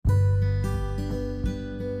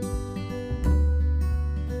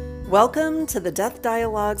Welcome to the Death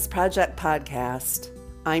Dialogues Project podcast.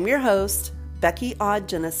 I'm your host, Becky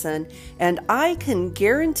Odd-Jennison, and I can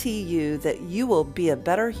guarantee you that you will be a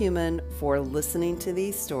better human for listening to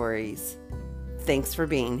these stories. Thanks for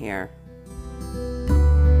being here.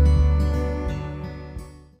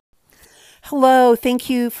 Hello, thank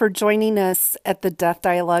you for joining us at the Death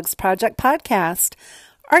Dialogues Project podcast.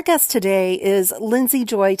 Our guest today is Lindsay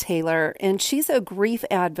Joy Taylor, and she's a grief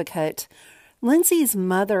advocate. Lindsay's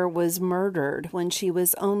mother was murdered when she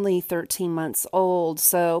was only 13 months old,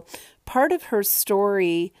 so part of her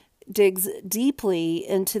story digs deeply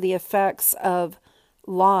into the effects of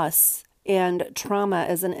loss and trauma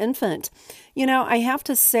as an infant. You know, I have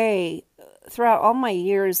to say, throughout all my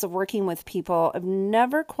years of working with people, I've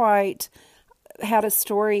never quite had a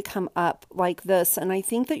story come up like this, and I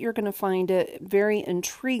think that you're going to find it very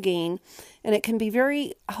intriguing, and it can be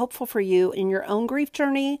very helpful for you in your own grief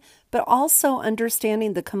journey, but also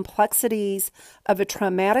understanding the complexities of a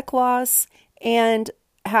traumatic loss and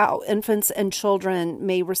how infants and children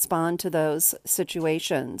may respond to those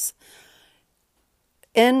situations.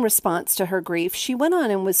 In response to her grief, she went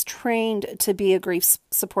on and was trained to be a grief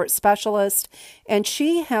support specialist, and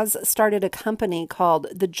she has started a company called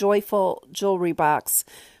the Joyful Jewelry Box,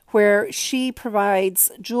 where she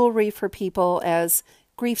provides jewelry for people as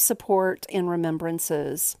grief support and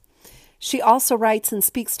remembrances. She also writes and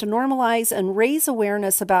speaks to normalize and raise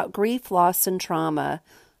awareness about grief, loss, and trauma.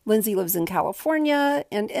 Lindsay lives in California,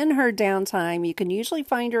 and in her downtime, you can usually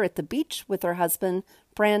find her at the beach with her husband,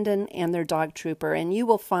 Brandon, and their dog Trooper, and you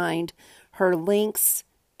will find her links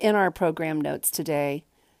in our program notes today.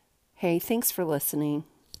 Hey, thanks for listening.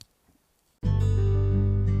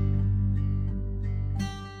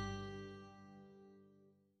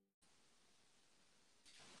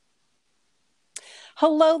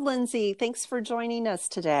 Hello, Lindsay. Thanks for joining us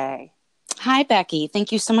today. Hi, Becky.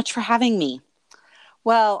 Thank you so much for having me.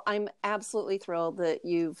 Well, I'm absolutely thrilled that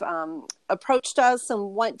you've approached us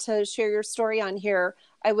and want to share your story on here.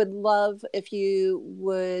 I would love if you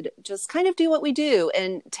would just kind of do what we do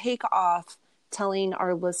and take off telling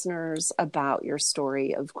our listeners about your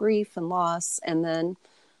story of grief and loss, and then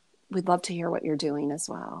we'd love to hear what you're doing as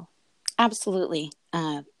well. Absolutely.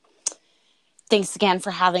 Thanks again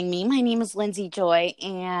for having me. My name is Lindsay Joy,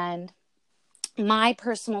 and my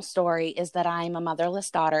personal story is that I'm a motherless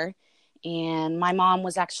daughter. And my mom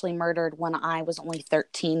was actually murdered when I was only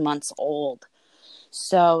 13 months old.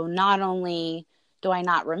 So not only do I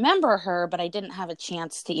not remember her, but I didn't have a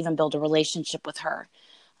chance to even build a relationship with her.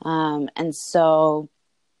 And so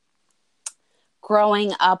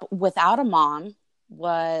growing up without a mom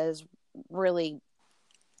was really,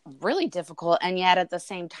 really difficult. And yet at the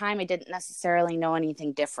same time, I didn't necessarily know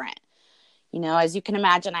anything different. You know, as you can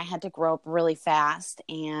imagine, I had to grow up really fast,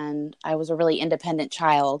 and I was a really independent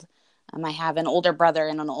child. I have an older brother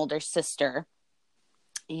and an older sister,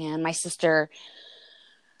 and my sister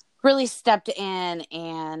really stepped in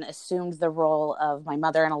and assumed the role of my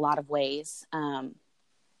mother in a lot of ways. And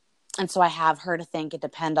so I have her to thank and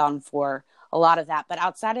depend on for a lot of that. But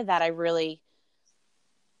outside of that, I really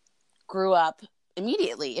grew up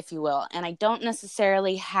immediately, if you will. And I don't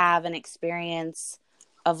necessarily have an experience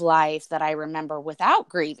of life that I remember without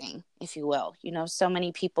grieving, if you will. You know, so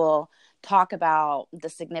many people talk about the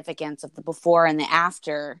significance of the before and the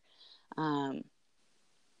after,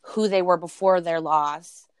 who they were before their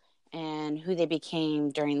loss and who they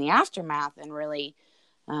became during the aftermath, and really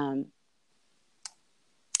the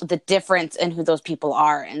difference in who those people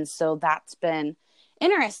are. And so that's been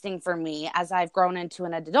interesting for me as I've grown into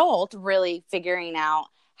an adult, really figuring out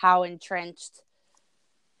how entrenched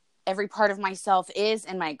every part of myself is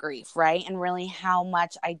in my grief, right? And really how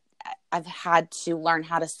much I've had to learn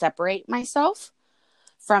how to separate myself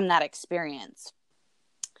from that experience.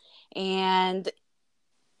 And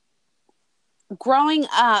growing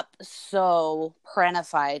up so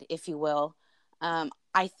parentified, if you will,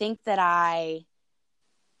 I think that I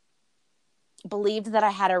believed that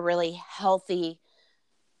I had a really healthy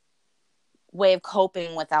way of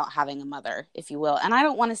coping without having a mother, if you will. And I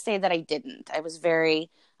don't want to say that I didn't. I was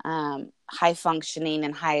very high functioning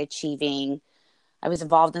and high achieving. I was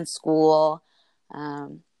involved in school. I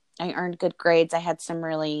earned good grades. I had some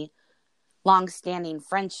really long-standing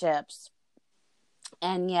friendships.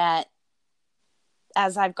 And yet,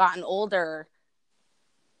 as I've gotten older,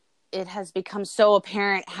 it has become so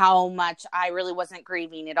apparent how much I really wasn't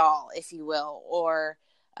grieving at all, if you will, or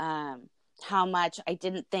how much I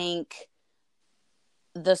didn't think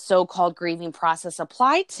the so-called grieving process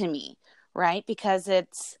applied to me, right? Because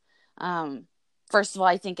it's, first of all,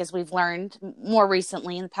 I think as we've learned more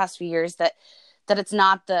recently in the past few years that it's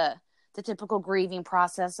not the the typical grieving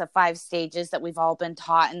process of 5 stages that we've all been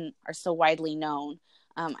taught and are so widely known.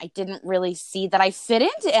 I didn't really see that I fit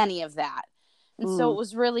into any of that. And so it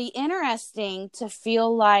was really interesting to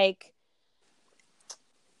feel like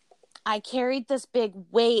I carried this big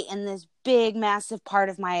weight and this big, massive part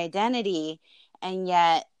of my identity. And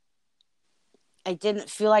yet I didn't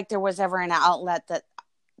feel like there was ever an outlet that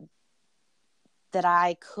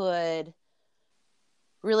I could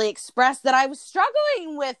really express that I was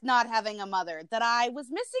struggling with not having a mother, that I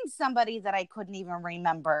was missing somebody that I couldn't even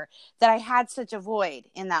remember, that I had such a void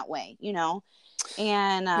in that way, you know?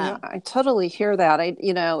 And yeah, I totally hear that.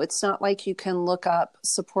 It's not like you can look up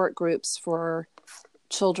support groups for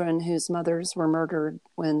children whose mothers were murdered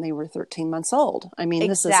when they were 13 months old. I mean,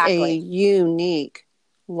 This is a unique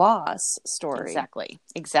loss story.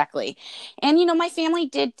 Exactly. And, my family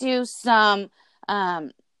did do some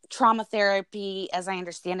trauma therapy, as I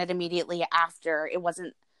understand it, immediately after. It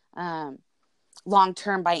wasn't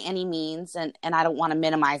long-term by any means. And I don't want to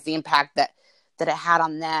minimize the impact that it had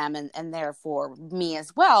on them and therefore me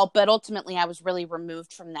as well. But ultimately, I was really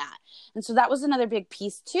removed from that. And so that was another big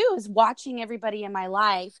piece too, is watching everybody in my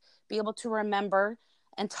life be able to remember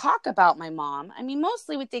and talk about my mom. I mean,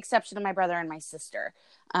 mostly with the exception of my brother and my sister.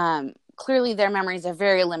 Clearly their memories are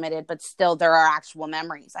very limited, but still there are actual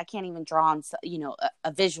memories. I can't even draw on,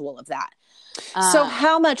 a visual of that. So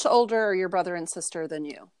how much older are your brother and sister than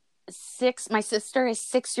you? 6. My sister is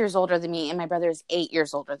 6 years older than me, and my brother is 8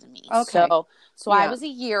 years older than me. Okay. So yeah. I was a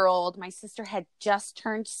year old. My sister had just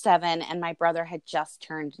turned 7, and my brother had just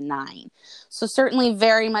turned 9. So certainly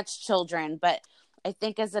very much children. But I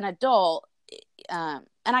think as an adult, and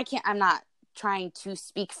I'm not trying to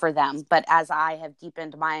speak for them, but as I have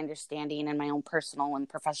deepened my understanding in my own personal and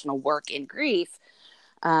professional work in grief,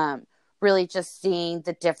 really just seeing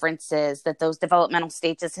the differences that those developmental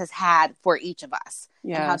stages has had for each of us.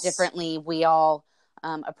 Yes. And how differently we all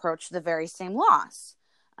approach the very same loss.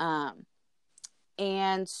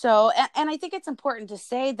 And so, and I think it's important to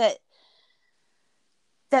say that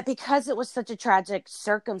because it was such a tragic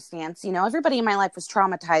circumstance, everybody in my life was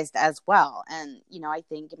traumatized as well. And, I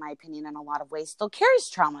think, in my opinion, in a lot of ways still carries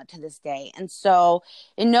trauma to this day. And so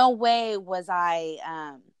in no way was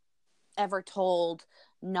I ever told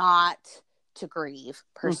not to grieve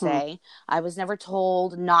per se. I was never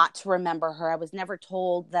told not to remember her. I was never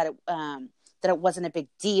told that it wasn't a big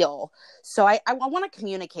deal. So I want to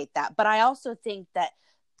communicate that. But I also think that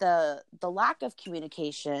the lack of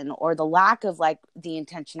communication, or the lack of the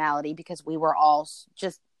intentionality, because we were all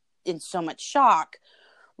just in so much shock,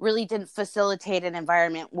 really didn't facilitate an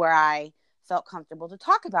environment where I felt comfortable to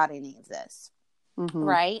talk about any of this.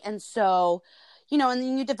 Right. And so, and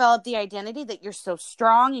then you develop the identity that you're so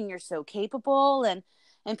strong and you're so capable, and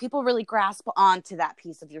people really grasp onto that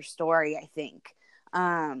piece of your story, I think.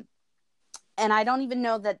 And I don't even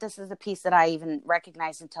know that this is a piece that I even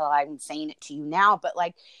recognize until I'm saying it to you now, but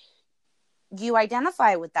you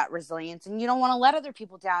identify with that resilience, and you don't want to let other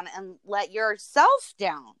people down and let yourself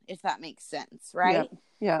down, if that makes sense. Right.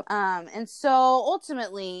 Yeah. And so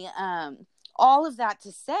ultimately, all of that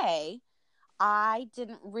to say, I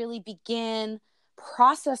didn't really begin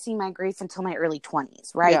processing my grief until my early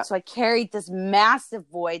 20s. Right. Yeah. So I carried this massive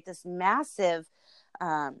void, this massive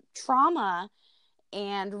trauma,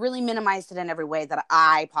 and really minimized it in every way that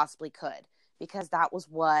I possibly could, because that was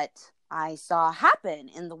what I saw happen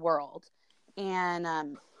in the world. And,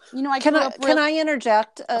 can I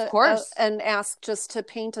interject? Of course. And ask, just to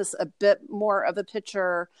paint us a bit more of a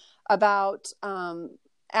picture about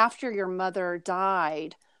after your mother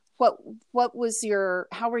died, what was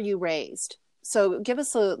how were you raised? So give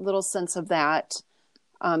us a little sense of that,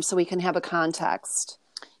 so we can have a context.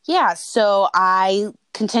 Yeah. So I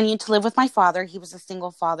continued to live with my father. He was a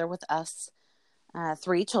single father with us,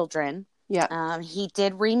 3 children. Yeah. He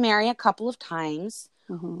did remarry a couple of times.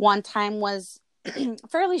 One time was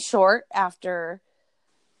fairly short after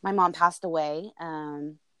my mom passed away,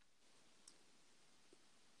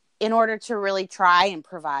 in order to really try and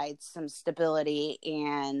provide some stability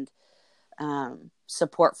and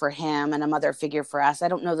support for him and a mother figure for us. I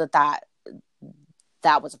don't know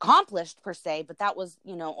that was accomplished per se, but that was,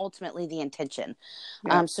 ultimately the intention.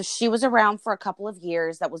 Yeah. So she was around for a couple of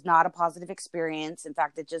years. That was not a positive experience. In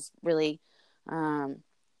fact, it just really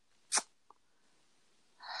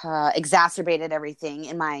exacerbated everything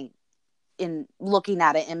in looking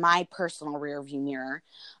at it in my personal rearview mirror.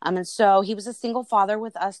 And so he was a single father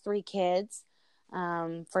with us 3 kids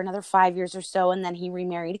for another 5 years or so. And then he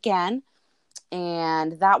remarried again.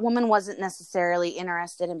 And that woman wasn't necessarily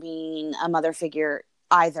interested in being a mother figure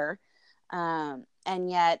either. And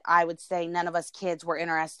yet I would say none of us kids were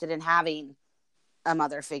interested in having a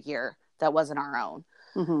mother figure that wasn't our own.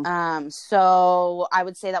 Mm-hmm. So I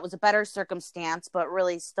would say that was a better circumstance, but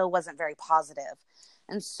really still wasn't very positive.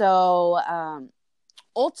 And so,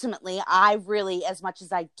 ultimately, I really, as much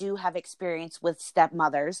as I do have experience with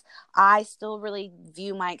stepmothers, I still really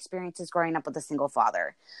view my experiences growing up with a single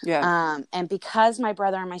father. Yeah. And because my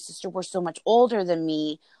brother and my sister were so much older than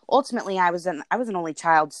me, ultimately I was an only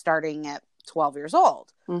child starting at 12 years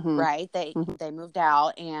old. Mm-hmm. Right? Mm-hmm. They moved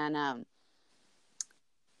out, and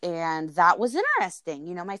that was interesting.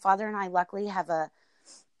 You know, my father and I luckily have a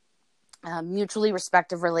mutually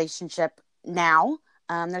respectful relationship now.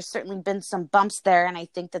 There's certainly been some bumps there, and I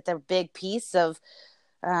think that the big piece of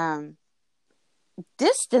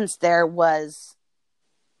distance there was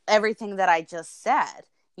everything that I just said,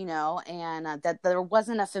 you know, and that there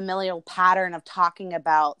wasn't a familial pattern of talking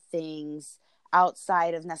about things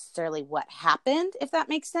outside of necessarily what happened, if that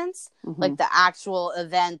makes sense. Mm-hmm. Like the actual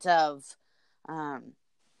event of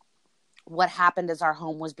what happened as our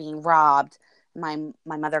home was being robbed. My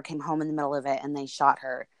mother came home in the middle of it, and they shot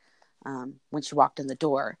her when she walked in the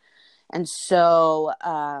door. And so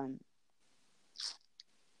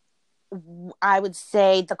I would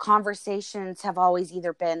say the conversations have always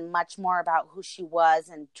either been much more about who she was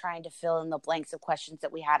and trying to fill in the blanks of questions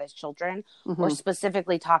that we had as children, Mm-hmm. or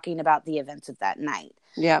specifically talking about the events of that night.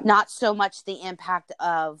 Yeah. Not so much the impact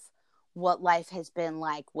of what life has been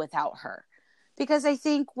like without her. Because I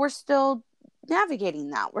think we're still navigating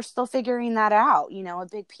that. We're still figuring that out. You know, a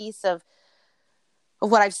big piece of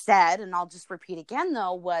what I've said, and I'll just repeat again,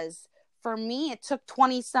 though, was for me, it took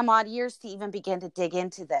 20 some odd years to even begin to dig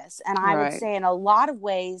into this. And I would Right. say in a lot of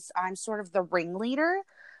ways, I'm sort of the ringleader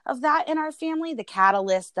of that in our family, the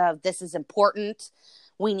catalyst of this is important.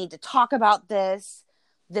 We need to talk about this.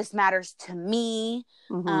 This matters to me.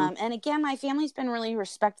 Mm-hmm. And again, my family's been really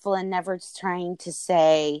respectful and never trying to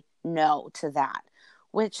say no to that,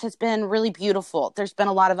 which has been really beautiful. There's been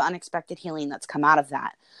a lot of unexpected healing that's come out of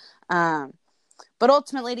that. But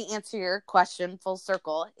ultimately, to answer your question, full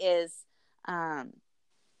circle, is,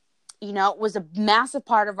 you know, it was a massive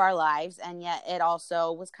part of our lives, and yet it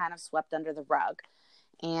also was kind of swept under the rug.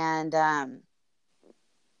 And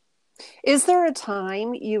Is there a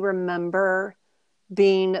time you remember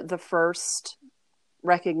being the first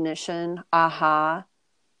recognition, aha,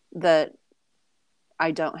 that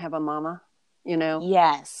I don't have a mama? You know,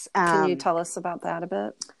 yes, can you tell us about that a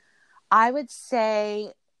bit? I would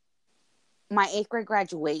say my 8th grade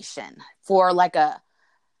graduation, for like a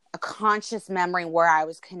conscious memory where I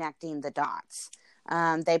was connecting the dots.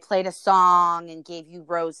 They played a song and gave you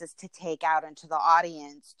roses to take out into the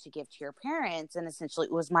audience to give to your parents. And essentially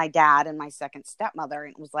it was my dad and my second stepmother.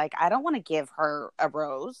 And it was like, I don't want to give her a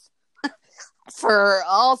rose for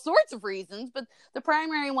all sorts of reasons. But the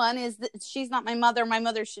primary one is that she's not my mother. My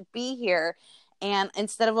mother should be here. And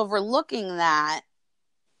instead of overlooking that,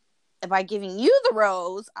 by giving you the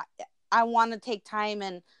rose, I want to take time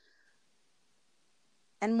and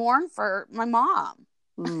mourn for my mom.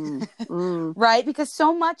 Right? Because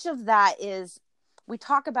so much of that is, we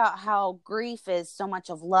talk about how grief is so much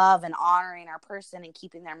of love and honoring our person and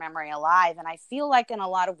keeping their memory alive. And I feel like in a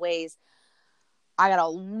lot of ways, I got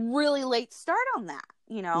a really late start on that,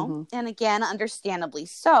 you know, Mm-hmm. and again, understandably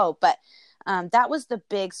so. But that was the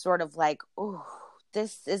big sort of like, oh,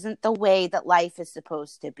 this isn't the way that life is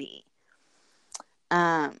supposed to be.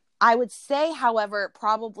 I would say, however, it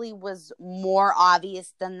probably was more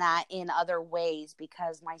obvious than that in other ways,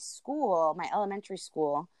 because my school, my elementary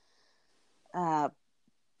school, God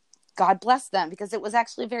bless them, because it was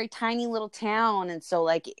actually a very tiny little town. And so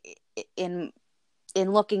like in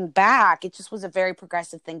looking back, it just was a very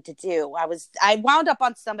progressive thing to do. I wound up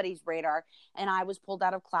on somebody's radar, and I was pulled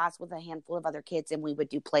out of class with a handful of other kids, and we would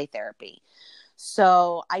do play therapy.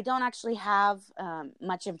 So I don't actually have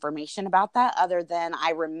much information about that, other than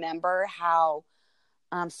I remember how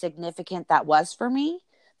significant that was for me,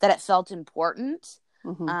 that it felt important,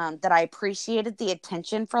 that I appreciated the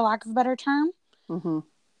attention, for lack of a better term,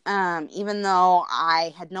 even though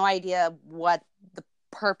I had no idea what the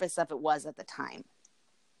purpose of it was at the time.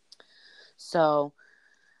 So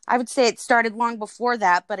I would say it started long before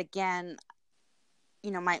that, but again, you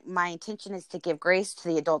know, my intention is to give grace to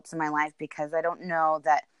the adults in my life, because I don't know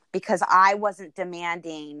that, because I wasn't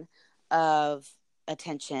demanding of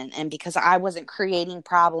attention, and because I wasn't creating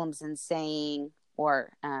problems and saying,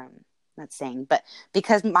 or not saying, but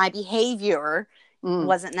because my behavior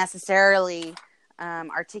wasn't necessarily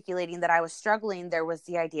articulating that I was struggling, there was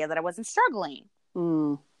the idea that I wasn't struggling.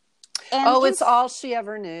 And It's all she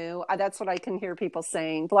ever knew. That's what I can hear people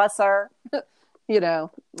saying. Bless her. You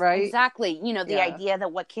know, right? Exactly. You know, the idea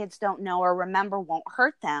that what kids don't know or remember won't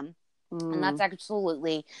hurt them. And that's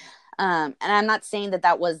absolutely, and I'm not saying that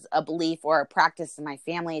that was a belief or a practice in my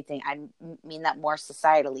family thing. I mean that more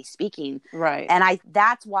societally speaking. Right. And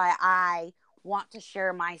that's why I want to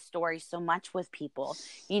share my story so much with people.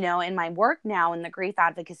 You know, in my work now, in the grief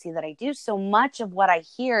advocacy that I do, so much of what I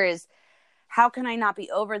hear is, how can I not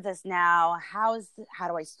be over this now? How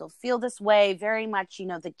do I still feel this way? Very much, you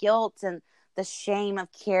know, the guilt and the shame of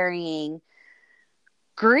carrying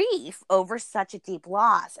grief over such a deep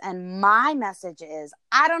loss. And my message is,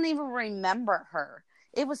 I don't even remember her.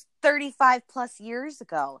 It was 35 plus years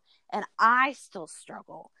ago, and I still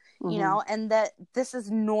struggle, you know, and that this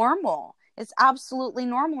is normal. It's absolutely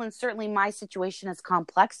normal. And certainly my situation is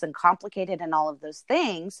complex and complicated and all of those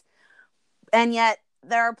things. And yet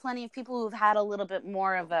there are plenty of people who've had a little bit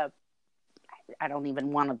more of a, I don't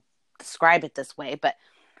even want to describe it this way, but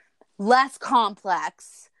less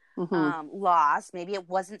complex loss. Maybe it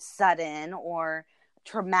wasn't sudden or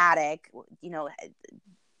traumatic, you know,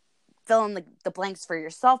 fill in the blanks for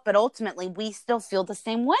yourself, but ultimately we still feel the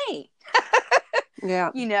same way.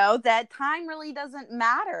 Yeah. You know, that time really doesn't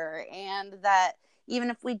matter. And that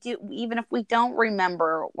even if we don't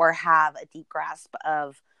remember or have a deep grasp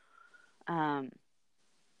of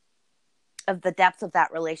the depth of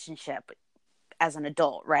that relationship as an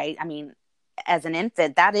adult, right? I mean, as an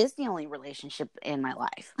infant, that is the only relationship in my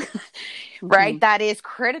life, right? That is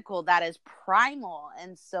critical. That is primal.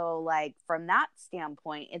 And so, like, from that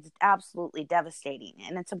standpoint, it's absolutely devastating.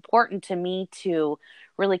 And it's important to me to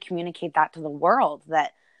really communicate that to the world,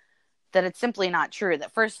 that it's simply not true.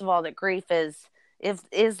 That, first of all, that grief is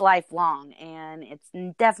lifelong, and it's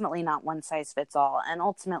definitely not one size fits all. And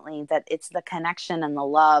ultimately that it's the connection and the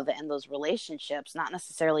love and those relationships, not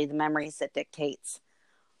necessarily the memories, that dictates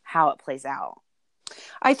how it plays out.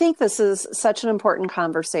 I think this is such an important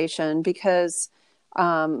conversation because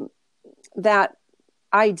that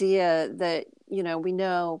idea that, you know, we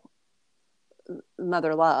know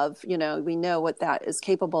mother love, you know, we know what that is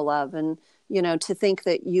capable of. And, you know, to think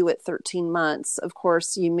that you at 13 months, of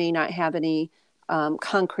course, you may not have any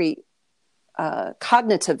concrete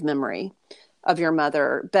cognitive memory of your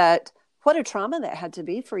mother, but what a trauma that had to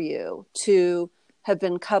be for you to have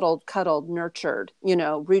been cuddled, nurtured, you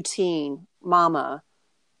know, routine, mama,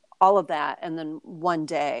 all of that. And then one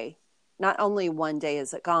day, not only one day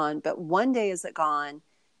is it gone, but one day is it gone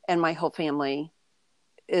and my whole family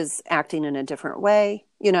is acting in a different way.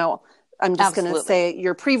 You know, I'm just going to say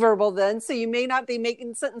you're pre-verbal then, so you may not be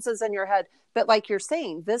making sentences in your head, but like you're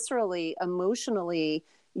saying, viscerally, emotionally,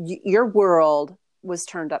 your world was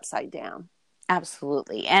turned upside down.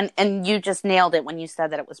 Absolutely. And you just nailed it when you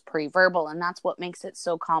said that it was pre-verbal. And that's what makes it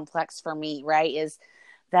so complex for me, right? Is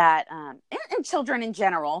that, and children in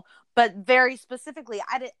general, but very specifically,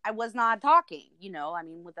 I was not talking, you know, I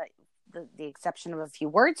mean, with the exception of a few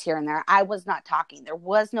words here and there, I was not talking. There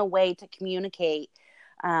was no way to communicate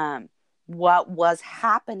what was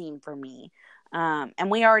happening for me. And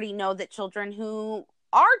we already know that children who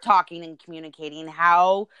are talking and communicating,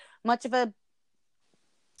 how much of a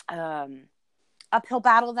uphill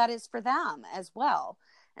battle that is for them as well.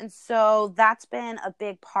 And so that's been a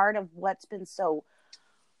big part of what's been so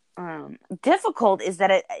difficult, is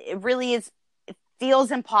that it really is, it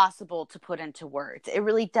feels impossible to put into words. It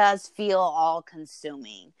really does feel all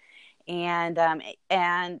consuming. And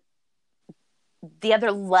the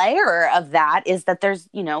other layer of that is that there's,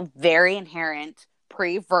 you know, very inherent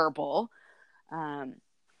pre-verbal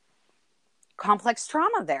complex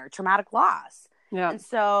trauma there, traumatic loss. Yeah. And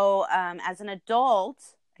so as an adult,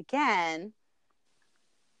 again,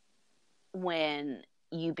 when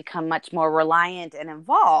you become much more reliant and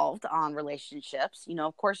involved on relationships, you know,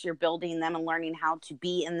 of course you're building them and learning how to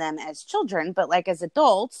be in them as children, but like as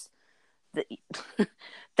adults,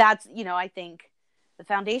 that's, you know, I think the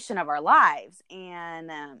foundation of our lives.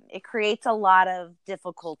 And it creates a lot of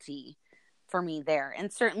difficulty for me there.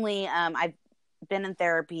 And certainly I've been in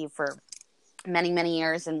therapy for many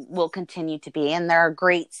years and will continue to be. And there are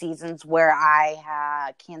great seasons where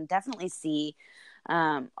I can definitely see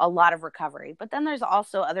a lot of recovery. But then there's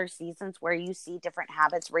also other seasons where you see different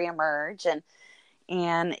habits reemerge,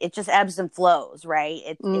 and it just ebbs and flows, right?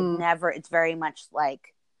 It never, it's very much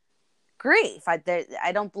like grief. I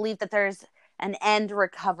don't believe that there's an end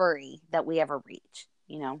recovery that we ever reach,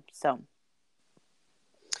 you know, so.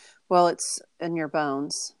 Well, it's in your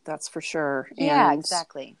bones, that's for sure. Yeah,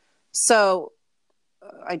 exactly. So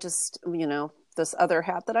I just, you know, this other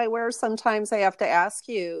hat that I wear, sometimes I have to ask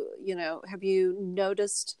you, you know, have you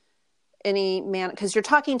noticed any man, because you're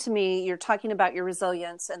talking to me, you're talking about your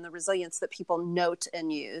resilience and the resilience that people note in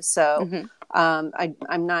you. So Mm-hmm.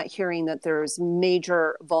 I'm not hearing that there's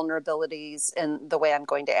major vulnerabilities in the way I'm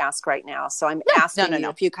going to ask right now. So I'm asking you, No.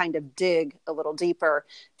 if you kind of dig a little deeper,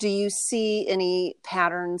 do you see any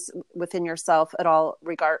patterns within yourself at all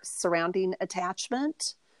surrounding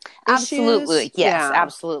attachment issues? Absolutely. Yes, Yeah.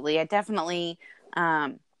 absolutely. I definitely,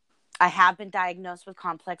 I have been diagnosed with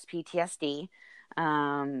complex PTSD.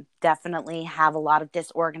 Definitely have a lot of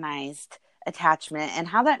disorganized attachment. And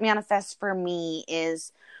how that manifests for me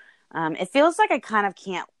is, it feels like I kind of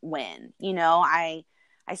can't win. I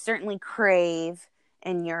certainly crave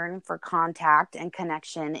and yearn for contact and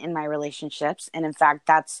connection in my relationships. And in fact,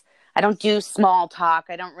 I don't do small talk.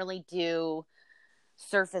 I don't really do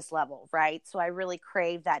surface level, right? So I really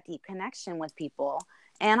crave that deep connection with people.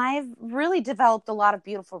 And I've really developed a lot of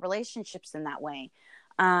beautiful relationships in that way.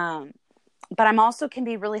 But I'm also can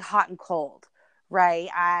be really hot and cold, right?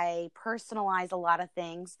 I personalize a lot of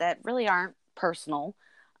things that really aren't personal,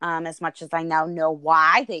 as much as I now know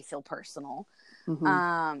why they feel personal.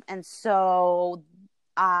 Mm-hmm. And so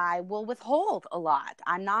I will withhold a lot.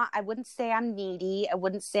 I wouldn't say I'm needy. I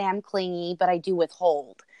wouldn't say I'm clingy, but I do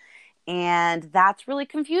withhold. And that's really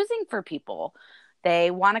confusing for people. They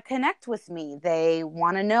want to connect with me. They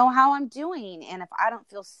want to know how I'm doing. And if I don't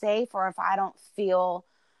feel safe, or if I don't feel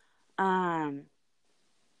that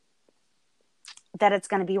it's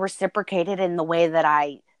going to be reciprocated in the way that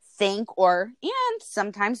I think and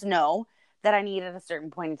sometimes know that I need at a certain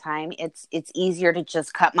point in time, it's easier to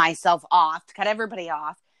just cut myself off, to cut everybody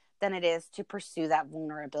off, than it is to pursue that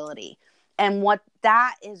vulnerability. And what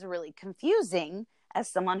that is really confusing as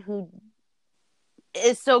someone who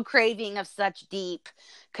is so craving of such deep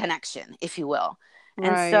connection, if you will.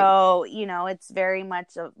 Right. And so, it's very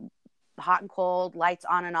much a hot and cold, lights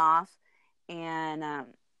on and off. And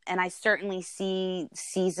I certainly see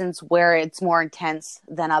seasons where it's more intense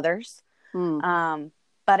than others.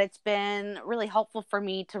 But it's been really helpful for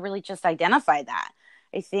me to really just identify that.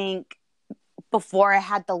 I think before I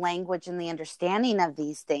had the language and the understanding of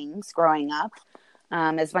these things growing up,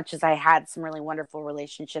 as much as I had some really wonderful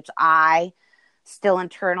relationships, I still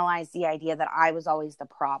internalized the idea that I was always the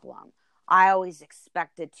problem. I always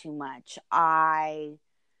expected too much. I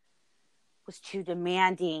was too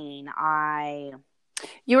demanding.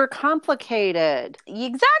 You were complicated.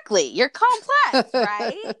 Exactly. You're complex,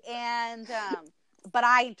 right? And but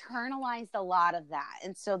I internalized a lot of that.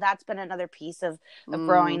 And so that's been another piece of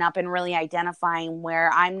growing up and really identifying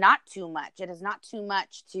where I'm not too much. It is not too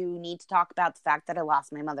much to need to talk about the fact that I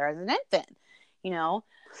lost my mother as an infant,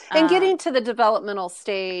 And getting to the developmental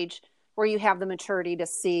stage where you have the maturity to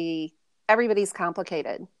see everybody's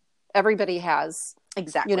complicated. Everybody has,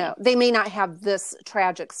 exactly. They may not have this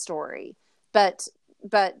tragic story, but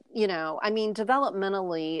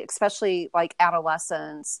developmentally, especially like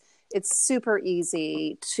adolescence, it's super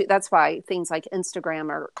easy that's why things like Instagram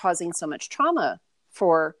are causing so much trauma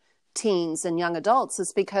for teens and young adults,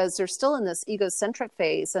 is because they're still in this egocentric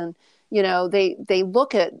phase. And, they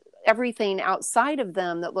look at everything outside of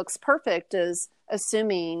them that looks perfect as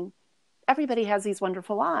assuming everybody has these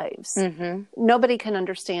wonderful lives. Mm-hmm. Nobody can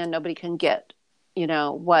understand, nobody can get,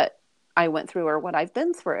 what I went through or what I've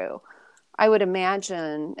been through. I would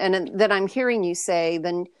imagine, and then I'm hearing you say,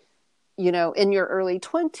 then, in your early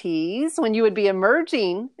 20s, when you would be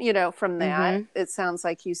emerging, from that, it sounds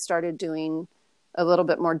like you started doing a little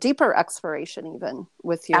bit more deeper exploration, even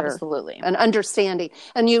with your absolutely an understanding.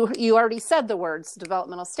 And you already said the words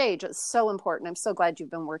developmental stage. It's so important. I'm so glad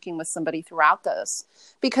you've been working with somebody throughout this,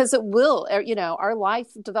 because it will, our life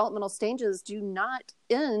developmental stages do not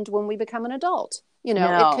end when we become an adult.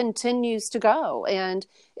 No. It continues to go, and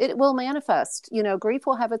it will manifest. Grief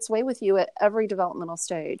will have its way with you at every developmental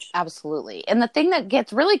stage. Absolutely. And the thing that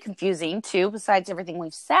gets really confusing too, besides everything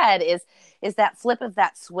we've said, is that flip of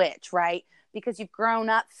that switch, right? Because you've grown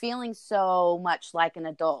up feeling so much like an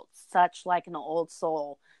adult, such like an old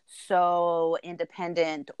soul, so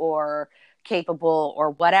independent or capable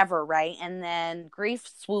or whatever, right? And then grief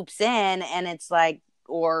swoops in, and it's like,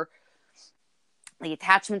 or the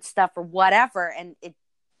attachment stuff or whatever, and it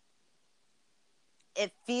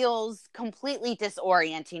feels completely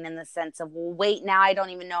disorienting in the sense of, well, wait, now I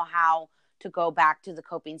don't even know how to go back to the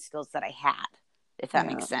coping skills that I had, if that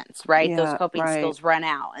makes sense, right? Those coping skills run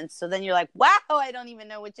out. And so then you're like, wow, I don't even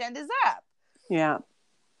know which end is up. Yeah.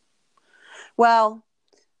 Well,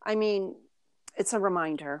 it's a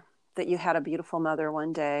reminder that you had a beautiful mother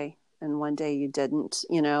one day and one day you didn't.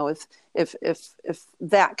 If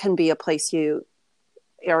that can be a place you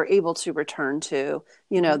are able to return to,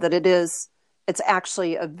 that it's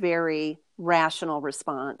actually a very rational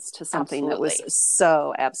response to something that was Absolutely.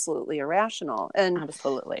 so absolutely irrational. And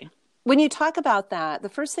Absolutely. when you talk about that, the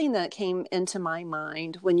first thing that came into my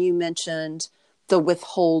mind when you mentioned the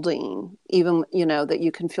withholding, even, that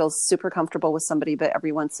you can feel super comfortable with somebody, but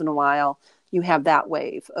every once in a while you have that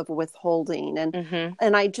wave of withholding.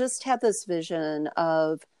 And I just had this vision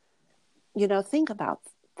of, think about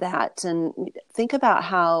that and think about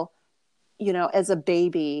how, as a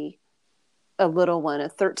baby, a little one, a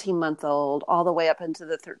 13-month-old, all the way up into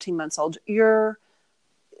the 13 months old, are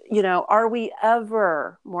we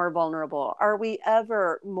ever more vulnerable? Are we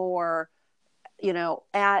ever more,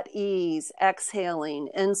 at ease, exhaling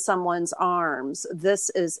in someone's arms? This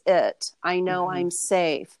is it. I know I'm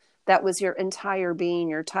safe. That was your entire being,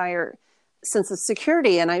 your entire sense of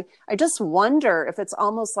security. And I just wonder if it's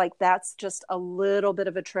almost like that's just a little bit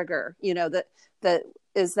of a trigger, that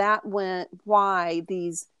is that why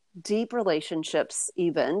these deep relationships,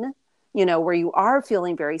 even, where you are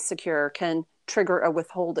feeling very secure, can trigger a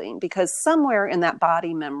withholding, because somewhere in that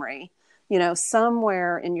body memory,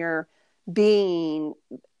 somewhere in your being,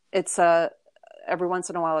 it's every once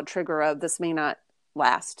in a while a trigger of, this may not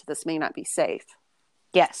last, this may not be safe.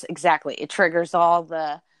 Yes, exactly. It triggers all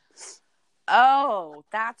the, oh,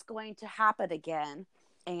 that's going to happen again.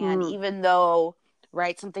 And even though,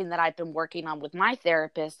 right, something that I've been working on with my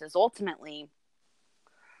therapist is ultimately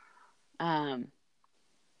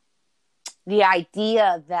the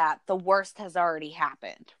idea that the worst has already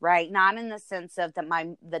happened, right? Not in the sense of that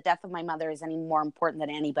the death of my mother is any more important than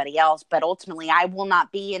anybody else, but ultimately I will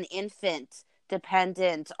not be an infant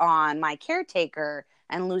dependent on my caretaker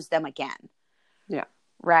and lose them again. Yeah.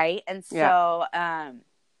 Right. And so,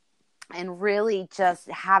 and really just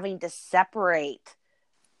having to separate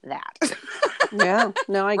that. Yeah.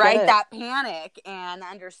 No, I get right. it. That panic, and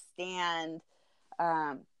understand,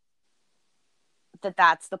 that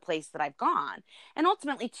that's the place that I've gone. And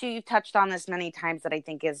ultimately too, you've touched on this many times, that I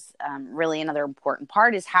think is really another important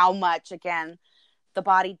part, is how much, again, the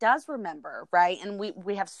body does remember, right? And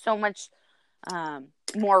we have so much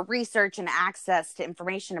more research and access to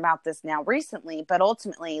information about this now recently, but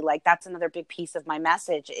ultimately, like, that's another big piece of my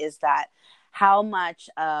message, is that how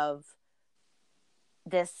much of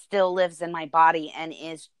this still lives in my body and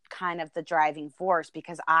is kind of the driving force,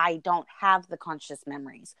 because I don't have the conscious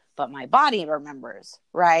memories, but my body remembers,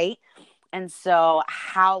 right? And so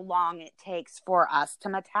how long it takes for us to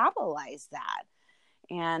metabolize that,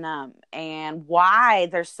 and why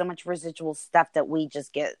there's so much residual stuff that we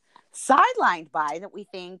just get sidelined by, that we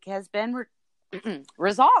think has been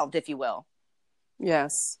resolved, if you will.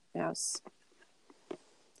 Yes.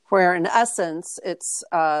 Where in essence, it's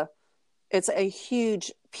a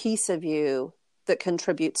huge piece of you that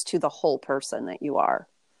contributes to the whole person that you are.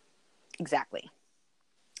 Exactly.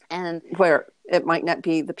 And where it might not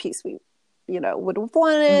be the piece we, would have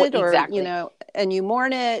wanted, exactly. or, and you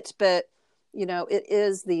mourn it, but, it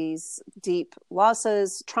is these deep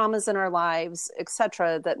losses, traumas in our lives,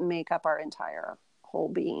 etc., that make up our entire whole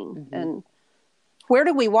being. And where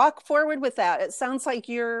do we walk forward with that? It sounds like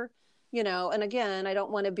you're, and again, I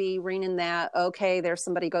don't want to be ringing that, okay, there's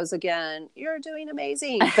somebody goes again, you're doing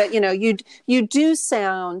amazing. But, you do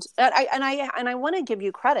sound, and I want to give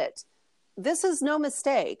you credit. This is no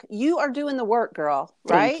mistake. You are doing the work, girl.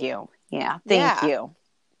 Right? Thank you. Yeah. Thank you.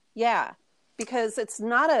 Yeah. Because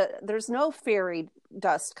there's no fairy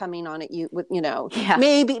dust coming on at you with, Yeah.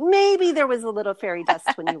 maybe there was a little fairy dust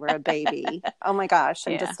when you were a baby. Oh my gosh.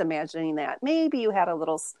 I'm Yeah. just imagining that. Maybe you had a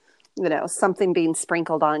little, something being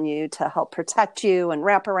sprinkled on you to help protect you and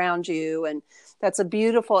wrap around you. And that's a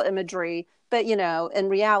beautiful imagery. But, in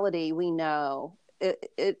reality, we know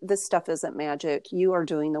this stuff isn't magic. You are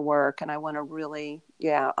doing the work, and I want to really,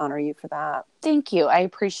 honor you for that. Thank you. I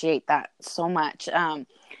appreciate that so much. And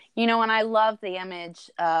I love the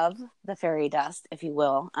image of the fairy dust, if you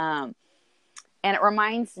will. And it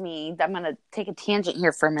reminds me that I'm going to take a tangent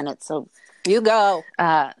here for a minute. So you go.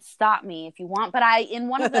 Stop me if you want. But in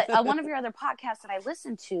one of one of your other podcasts that I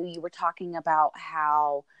listened to, you were talking about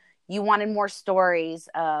how you wanted more stories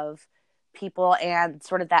of people and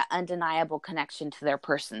sort of that undeniable connection to their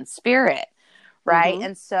person's spirit, right?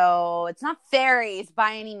 And so it's not fairies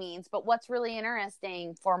by any means, but what's really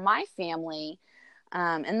interesting for my family,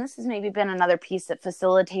 and this has maybe been another piece that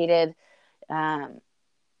facilitated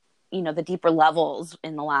the deeper levels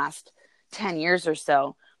in the last 10 years or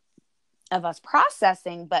so of us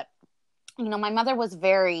processing. But my mother was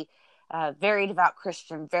very very devout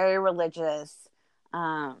Christian, very religious,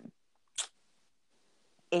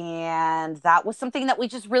 and that was something that we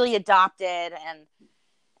just really adopted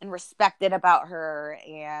and respected about her.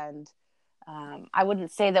 And I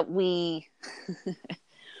wouldn't say that we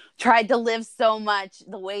tried to live so much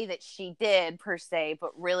the way that she did per se,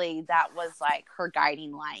 but really that was like her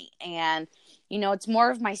guiding light. And, you know, it's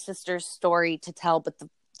more of my sister's story to tell, but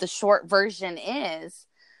the short version is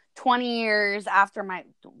 20 years after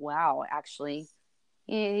actually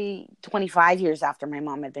 25 years after my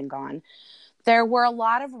mom had been gone, there were a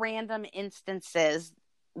lot of random instances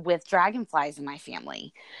with dragonflies in my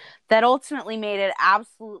family that ultimately made it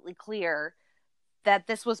absolutely clear that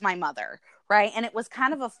this was my mother, right? And it was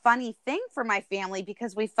kind of a funny thing for my family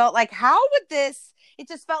because we felt like, how would this, it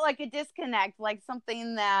just felt like a disconnect, like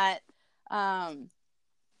something that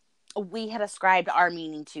we had ascribed our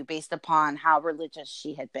meaning to based upon how religious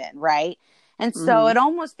she had been, right? And so it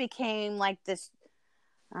almost became like this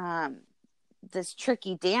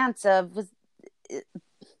tricky dance of,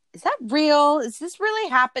 is that real? Is this really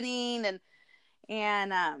happening?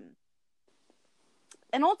 And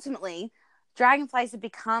ultimately, dragonflies have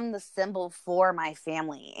become the symbol for my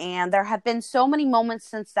family. And there have been so many moments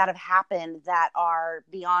since that have happened that are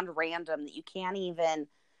beyond random that you can't even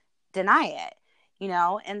deny it, you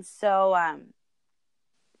know? And so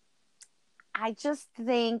I just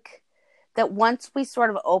think that once we sort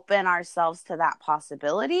of open ourselves to that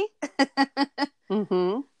possibility,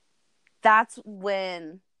 that's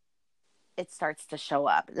when it starts to show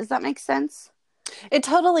up. Does that make sense? It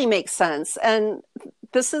totally makes sense. And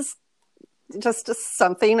this is just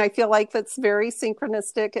something I feel like that's very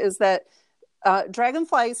synchronistic, is that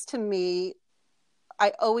dragonflies to me,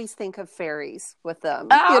 I always think of fairies with them.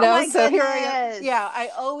 Oh, you know, my so goodness. Here I am. Yeah, I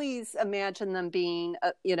always imagine them being,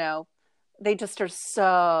 you know, they just are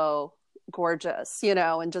so gorgeous, you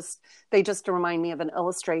know, and they just remind me of an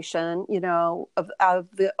illustration, you know, of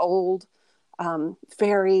the old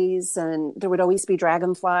fairies, and there would always be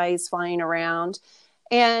dragonflies flying around.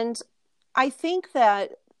 And I think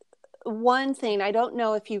that one thing, I don't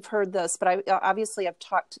know if you've heard this, but I've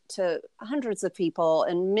talked to hundreds of people,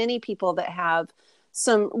 and many people that have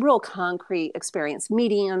some real concrete experience,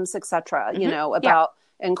 mediums, etc., you know, about,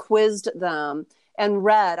 and quizzed them and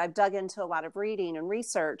I've dug into a lot of reading and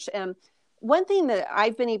research. And one thing that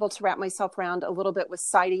I've been able to wrap myself around a little bit with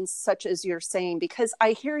sightings such as you're saying, because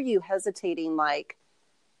I hear you hesitating, like,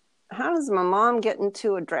 how does my mom get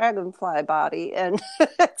into a dragonfly body? And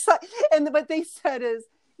and what they said is,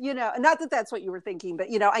 you know, not that that's what you were thinking, but,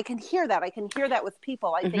 you know, I can hear that. I can hear that with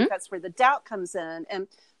people. I think that's where the doubt comes in. And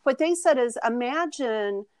what they said is,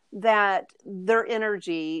 imagine that their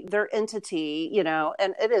energy, their entity, you know,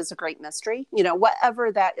 and it is a great mystery, you know,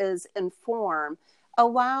 whatever that is in form,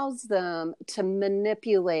 allows them to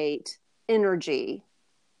manipulate energy,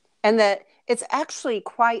 and that it's actually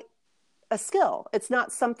quite a skill. It's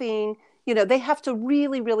not something, you know, they have to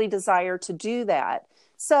really, really desire to do that.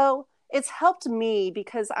 So it's helped me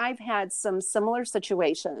because I've had some similar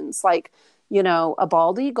situations, like, you know, a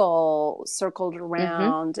bald eagle circled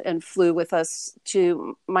around and flew with us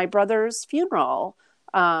to my brother's funeral,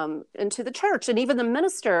 into the church. And even the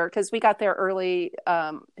minister, because we got there early,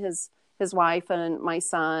 his wife and my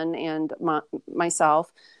son and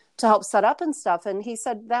myself, to help set up and stuff. And he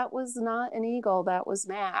said, that was not an eagle, that was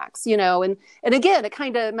Max, you know. And again, it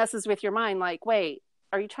kind of messes with your mind, like, wait,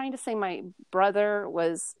 are you trying to say my brother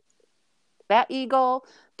was that eagle?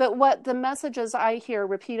 But what the messages I hear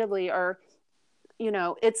repeatedly are, you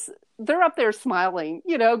know, they're up there smiling,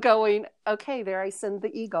 you know, going, okay, there I send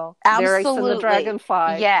the eagle. Absolutely. There I send the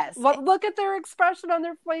dragonfly. Yes. Look at their expression on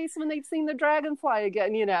their face when they've seen the dragonfly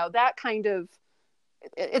again, you know, that kind of,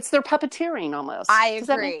 it's their puppeteering almost. I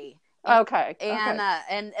agree. Okay. And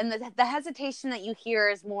the hesitation that you hear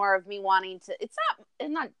is more of me wanting to, it's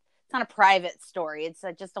not a private story. It's,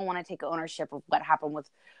 I just don't want to take ownership of what happened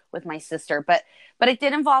with my sister, but it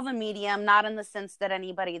did involve a medium, not in the sense that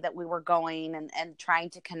anybody that we were going and trying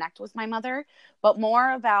to connect with my mother, but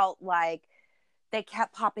more about, like, they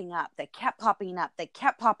kept popping up.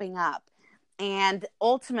 And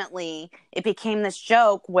ultimately it became this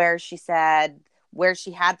joke where she had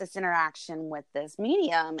this interaction with this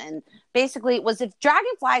medium. And basically it was, if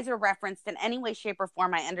dragonflies are referenced in any way, shape, or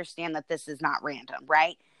form, I understand that this is not random,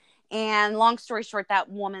 right? And long story short, that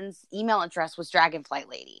woman's email address was Dragonfly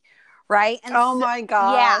Lady, right? And my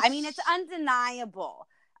gosh. Yeah, I mean, it's undeniable.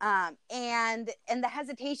 And the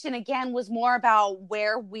hesitation again was more about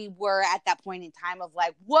where we were at that point in time of,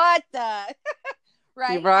 like, what the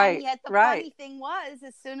right? And yet the funny thing was,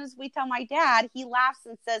 as soon as we tell my dad, he laughs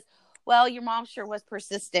and says, well, your mom sure was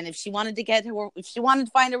persistent. If she wanted to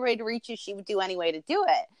find a way to reach you, she would do any way to do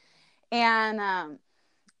it.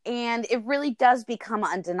 And it really does become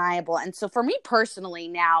undeniable. And so for me personally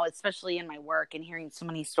now, especially in my work and hearing so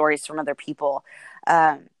many stories from other people,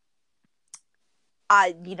 the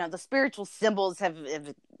spiritual symbols have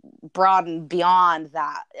broadened beyond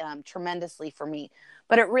that tremendously for me.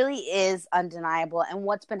 But it really is undeniable. And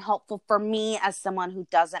what's been helpful for me as someone who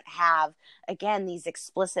doesn't have, again, these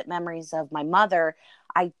explicit memories of my mother,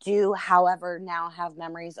 I do, however, now have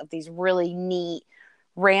memories of these really neat,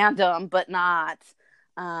 random, but not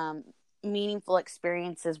meaningful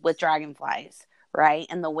experiences with dragonflies, right?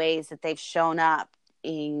 And the ways that they've shown up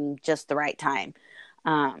in just the right time.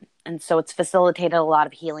 And so it's facilitated a lot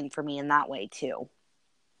of healing for me in that way too.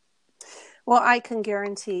 Well, I can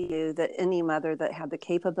guarantee you that any mother that had the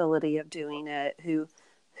capability of doing it,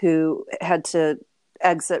 who had to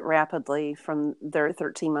exit rapidly from their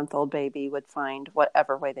 13-month-old baby, would find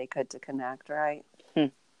whatever way they could to connect, right?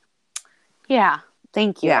 Yeah.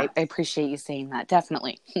 Thank you. Yeah. I appreciate you saying that.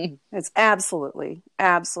 Definitely. It's absolutely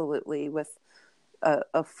with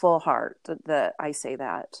a full heart that I say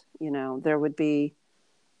that. There would be,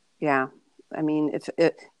 yeah. I mean,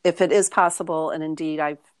 if it is possible, and indeed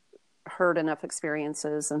I've heard enough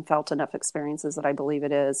experiences and felt enough experiences that I believe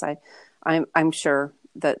it is, I'm sure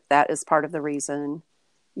that is part of the reason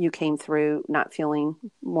you came through not feeling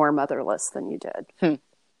more motherless than you did.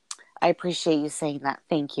 I appreciate you saying that.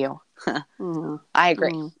 Thank you. I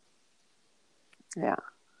agree. Yeah.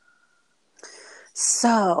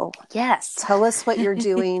 So, yes, tell us what you're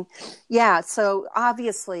doing. Yeah. So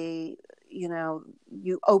obviously,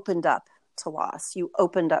 you opened up to loss, you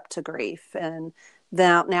opened up to grief, and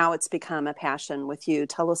now it's become a passion with you.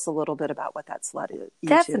 Tell us a little bit about what that's led you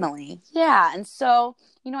Definitely. to. Yeah. And so,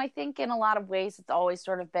 I think in a lot of ways, it's always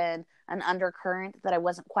sort of been an undercurrent that I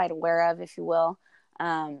wasn't quite aware of, if you will.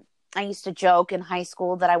 I used to joke in high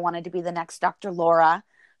school that I wanted to be the next Dr. Laura.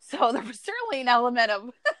 So there was certainly an element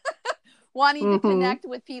of wanting to connect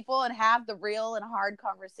with people and have the real and hard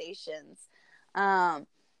conversations.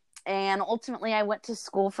 And ultimately, I went to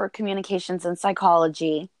school for communications and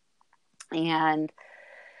psychology and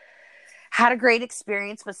had a great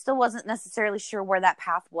experience, but still wasn't necessarily sure where that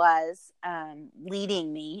path was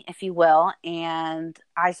leading me, if you will. And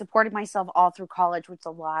I supported myself all through college with a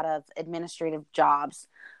lot of administrative jobs.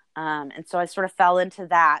 And so I sort of fell into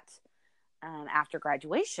that after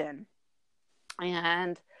graduation.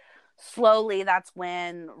 And slowly, that's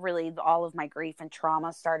when really all of my grief and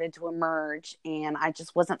trauma started to emerge, and I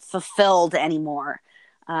just wasn't fulfilled anymore.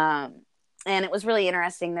 And it was really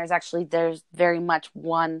interesting. There's very much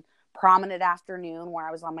one prominent afternoon where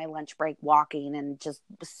I was on my lunch break walking and just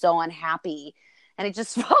was so unhappy. And it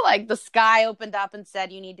just felt like the sky opened up and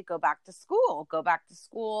said, you need to go back to school, go back to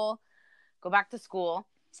school, go back to school.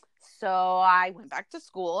 So I went back to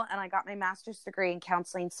school and I got my master's degree in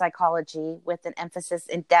counseling psychology with an emphasis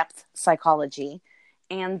in depth psychology.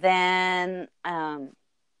 And then, and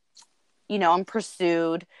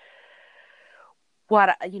pursued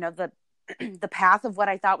what, the path of what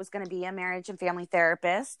I thought was going to be a marriage and family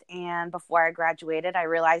therapist. And before I graduated, I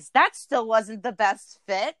realized that still wasn't the best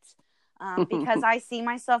fit because I see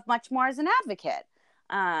myself much more as an advocate.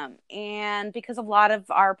 And because of a lot of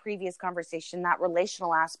our previous conversation, that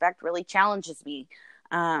relational aspect really challenges me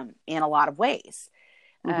in a lot of ways.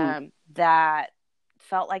 That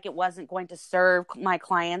felt like it wasn't going to serve my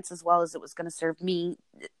clients as well as it was going to serve me,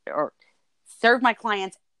 or serve my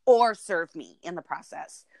clients or serve me in the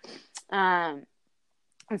process. And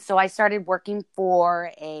so I started working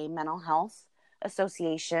for a mental health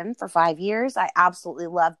association for 5 years. I absolutely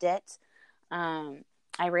loved it.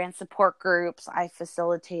 I ran support groups. I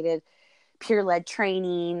facilitated peer-led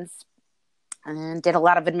trainings and did a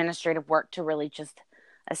lot of administrative work to really just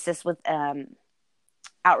assist with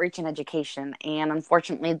outreach and education. And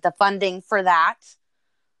unfortunately, the funding for that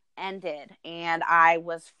ended, and I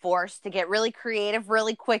was forced to get really creative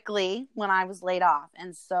really quickly when I was laid off.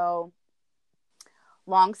 And so,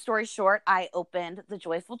 long story short, I opened the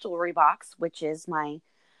Joyful Jewelry Box, which is my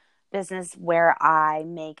business where I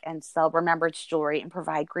make and sell remembrance jewelry and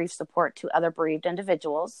provide grief support to other bereaved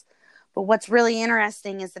individuals. But what's really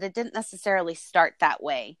interesting is that it didn't necessarily start that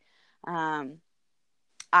way.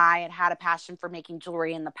 I had a passion for making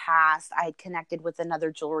jewelry in the past. I had connected with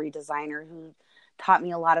another jewelry designer who taught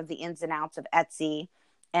me a lot of the ins and outs of Etsy,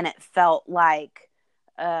 and it felt like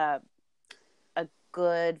a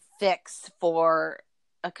good fix for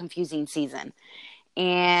a confusing season.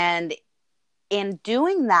 And in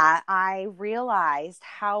doing that, I realized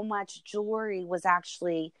how much jewelry was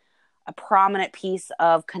actually a prominent piece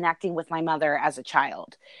of connecting with my mother as a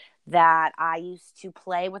child. That I used to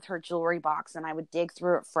play with her jewelry box and I would dig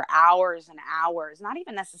through it for hours and hours, not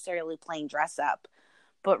even necessarily playing dress up,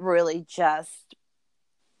 but really just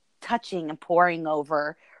touching and poring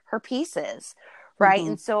over her pieces, right?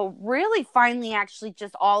 And so really finally actually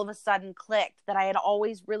just all of a sudden clicked that I had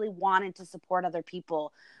always really wanted to support other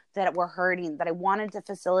people that were hurting, that I wanted to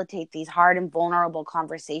facilitate these hard and vulnerable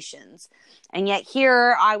conversations. And yet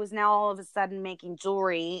here I was now all of a sudden making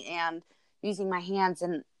jewelry and using my hands,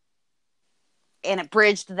 and it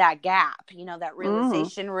bridged that gap. That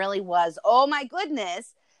realization really was, oh my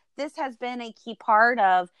goodness, this has been a key part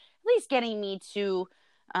of at least getting me through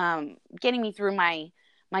my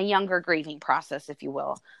younger grieving process, if you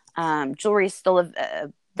will. Jewelry is still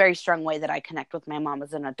a very strong way that I connect with my mom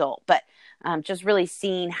as an adult, but just really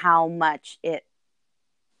seeing how much it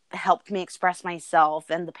helped me express myself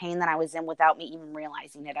and the pain that I was in without me even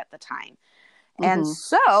realizing it at the time. And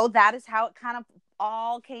so that is how it kind of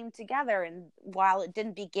all came together. And while it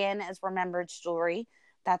didn't begin as Remembrance Jewelry,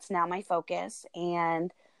 that's now my focus.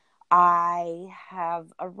 And I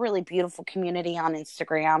have a really beautiful community on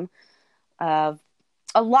Instagram of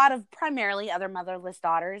a lot of primarily other motherless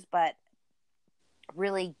daughters, but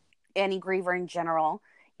really any griever in general.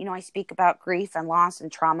 I speak about grief and loss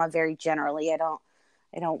and trauma very generally. I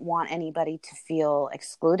don't want anybody to feel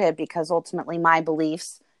excluded, because ultimately my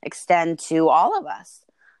beliefs extend to all of us,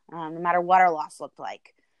 no matter what our loss looked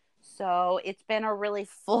like. So it's been a really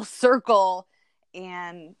full circle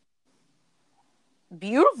and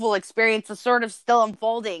beautiful experience that's sort of still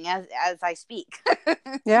unfolding as I speak.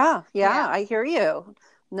 Yeah, I hear you.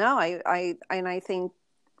 No, I think,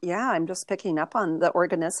 I'm just picking up on the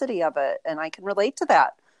organicity of it, and I can relate to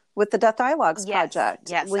that with the Death Dialogues project.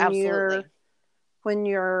 Yes, absolutely. When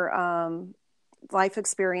your life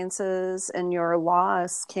experiences and your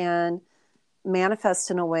loss can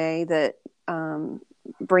manifest in a way that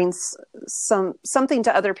brings something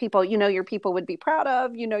to other people, your people would be proud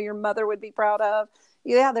of, your mother would be proud of.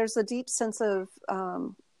 Yeah, there's a deep sense of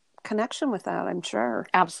connection with that, I'm sure.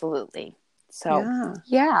 Absolutely. So,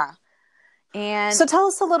 yeah. And so tell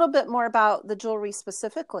us a little bit more about the jewelry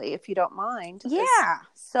specifically, if you don't mind. Yeah.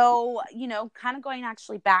 So, kind of going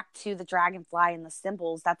actually back to the dragonfly and the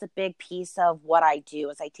symbols, that's a big piece of what I do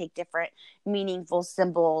is I take different meaningful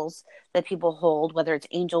symbols that people hold, whether it's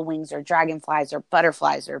angel wings or dragonflies or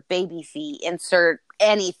butterflies or baby feet, insert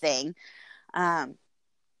anything.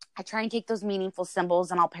 I try and take those meaningful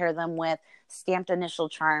symbols and I'll pair them with stamped initial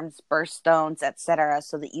charms, birthstones, etc.,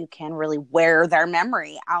 so that you can really wear their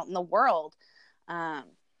memory out in the world.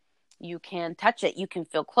 You can touch it. You can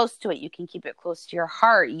feel close to it. You can keep it close to your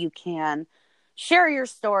heart. You can share your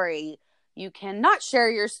story. You can not share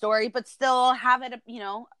your story, but still have it,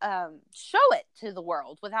 show it to the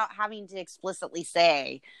world without having to explicitly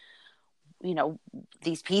say,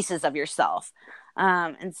 these pieces of yourself.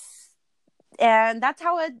 And that's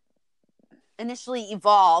how it initially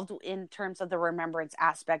evolved in terms of the remembrance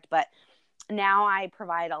aspect. But now I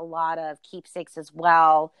provide a lot of keepsakes as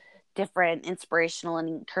well, different inspirational and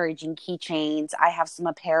encouraging keychains. I have some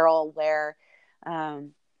apparel where I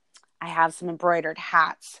have some embroidered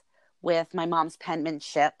hats with my mom's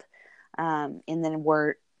penmanship. And then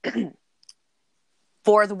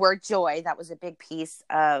for the word joy, that was a big piece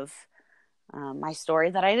of my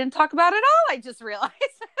story that I didn't talk about at all. I just realized.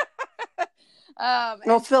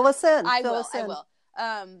 Well, fill us in. I will.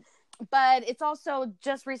 But it's also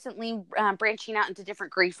just recently branching out into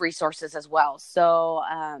different grief resources as well. So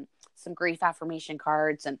some grief affirmation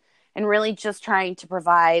cards and really just trying to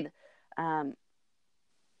provide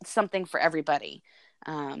something for everybody.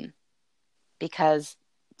 Because,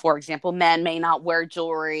 for example, men may not wear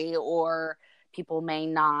jewelry, or people may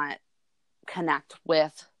not connect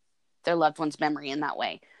with their loved one's memory in that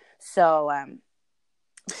way. So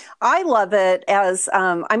I love it, as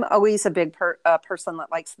I'm always a big person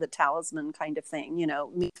that likes the talisman kind of thing,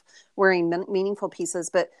 wearing meaningful pieces.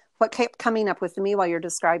 But what kept coming up with me while you're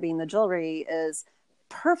describing the jewelry is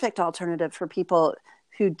perfect alternative for people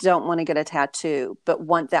who don't want to get a tattoo, but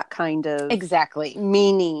want that kind of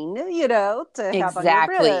meaning, to have on your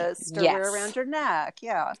wrist or wear around your neck.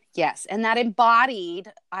 Yeah. Yes. And that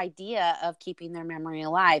embodied idea of keeping their memory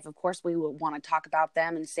alive. Of course, we would want to talk about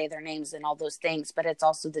them and say their names and all those things, but it's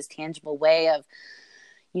also this tangible way of,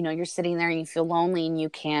 you're sitting there and you feel lonely and you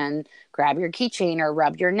can grab your keychain or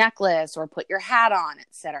rub your necklace or put your hat on,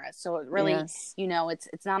 etc. So it really, it's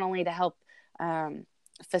not only to help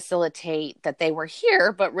facilitate that they were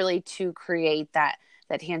here, but really to create that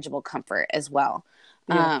tangible comfort as well.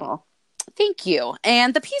 Beautiful. Thank you.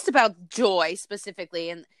 And the piece about joy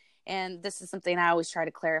specifically, and this is something I always try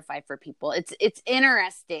to clarify for people. It's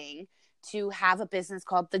interesting to have a business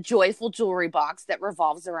called the Joyful Jewelry Box that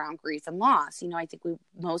revolves around grief and loss. I think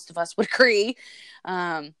most of us would agree.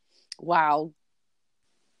 While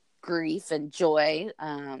grief and joy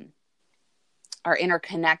are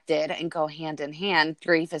interconnected and go hand in hand.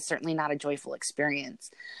 Grief is certainly not a joyful experience.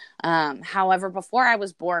 However, before I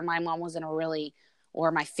was born, my mom was in a really,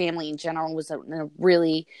 or my family in general was in a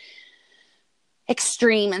really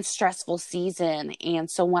extreme and stressful season. And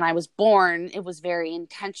so when I was born, it was very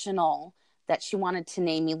intentional that she wanted to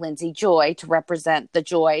name me Lindsay Joy to represent the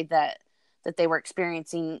joy that they were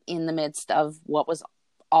experiencing in the midst of what was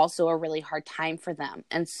also a really hard time for them.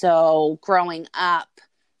 And so growing up,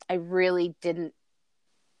 I really didn't,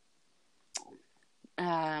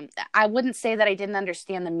 I wouldn't say that I didn't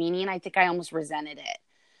understand the meaning. I think I almost resented it.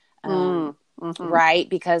 Right.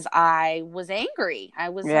 Because I was angry. I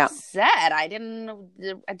was upset. I didn't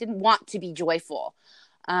want to be joyful.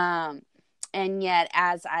 And yet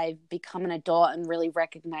as I've become an adult and really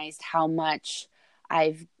recognized how much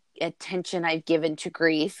attention I've given to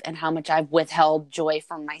grief and how much I've withheld joy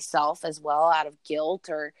from myself as well out of guilt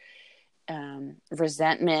or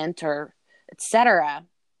resentment or etc.,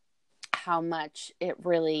 how much it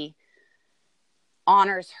really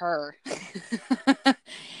honors her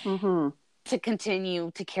to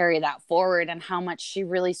continue to carry that forward, and how much she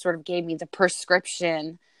really sort of gave me the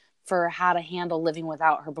prescription for how to handle living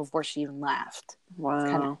without her before she even left.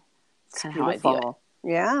 Wow. It's kind of how I view it.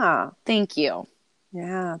 Yeah. Thank you.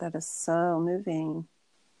 Yeah, that is so moving.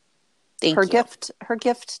 Thank you. Her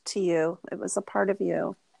gift to you. It was a part of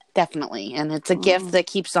you. Definitely. And it's a gift that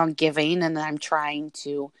keeps on giving, and I'm trying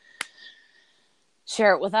to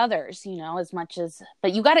share it with others, as much as,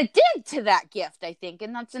 but you got to dig to that gift, I think.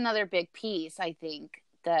 And that's another big piece, I think,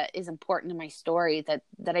 that is important in my story, that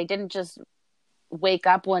I didn't just wake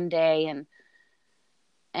up one day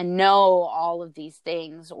and know all of these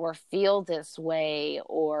things or feel this way,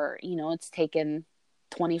 or, it's taken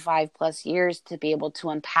 25 plus years to be able to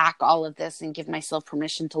unpack all of this and give myself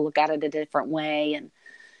permission to look at it a different way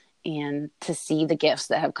and to see the gifts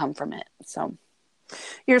that have come from it. So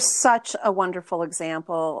you're such a wonderful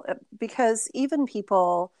example, because even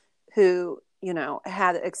people who,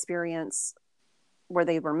 had experience where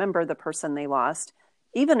they remember the person they lost,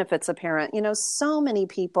 even if it's a parent, so many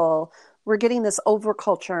people were getting this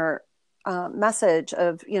overculture message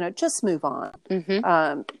of, just move on,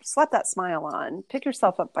 slap that smile on, pick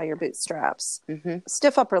yourself up by your bootstraps,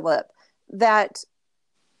 stiff upper lip, that,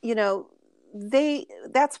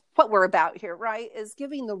 that's what we're about here, right? Is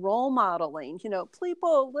giving the role modeling,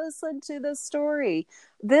 people listen to this story.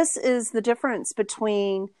 This is the difference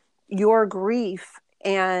between your grief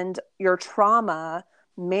and your trauma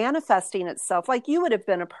manifesting itself. Like, you would have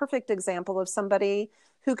been a perfect example of somebody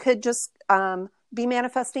who could just be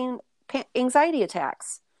manifesting anxiety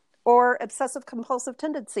attacks or obsessive compulsive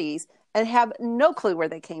tendencies and have no clue where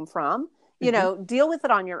they came from, deal with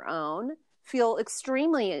it on your own, feel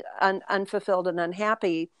extremely unfulfilled and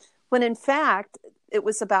unhappy, when in fact it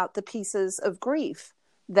was about the pieces of grief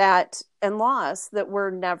and loss that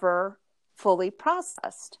were never fully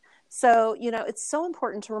processed. So, it's so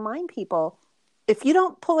important to remind people, if you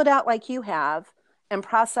don't pull it out like you have and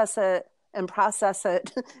process it, and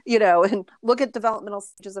look at developmental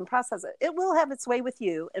stages and process it, it will have its way with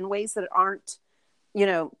you in ways that aren't,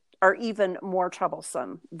 are even more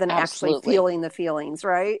troublesome than actually feeling the feelings,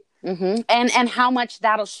 right? And how much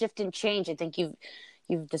that'll shift and change. I think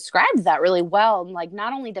you've described that really well. Like,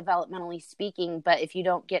 not only developmentally speaking, but if you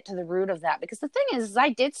don't get to the root of that, because the thing is I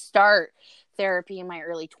did start therapy in my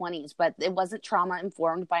early 20s, but it wasn't trauma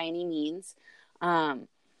informed by any means.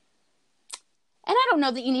 And I don't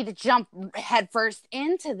know that you need to jump headfirst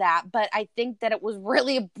into that, but I think that it was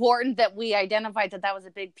really important that we identified that was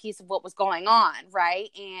a big piece of what was going on, right?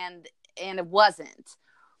 And it wasn't.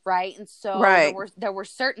 Right. And so there were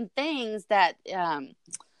certain things that, I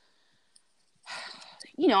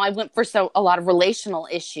went for a lot of relational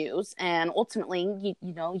issues, and ultimately,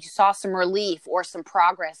 you saw some relief or some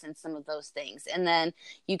progress in some of those things. And then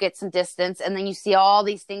you get some distance, and then you see all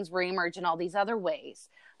these things reemerge in all these other ways.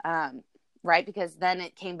 Right. Because then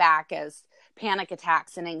it came back as panic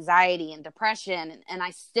attacks and anxiety and depression. And I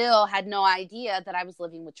still had no idea that I was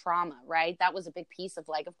living with trauma. Right. That was a big piece of,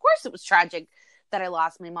 like, of course it was tragic that I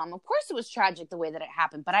lost my mom. Of course it was tragic the way that it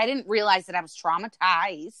happened, but I didn't realize that I was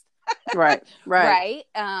traumatized. Right.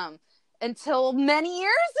 Until many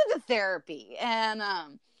years into therapy. And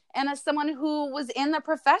as someone who was in the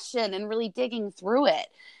profession and really digging through it.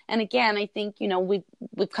 And again, I think,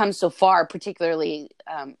 we've come so far, particularly,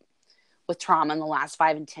 with trauma in the last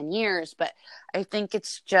 5 and 10 years, but I think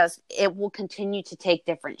it will continue to take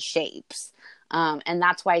different shapes. And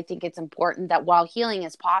that's why I think it's important that while healing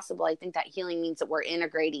is possible, I think that healing means that we're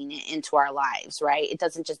integrating it into our lives, right? It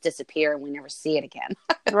doesn't just disappear and we never see it again.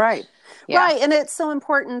 Right. Yeah. Right. And it's so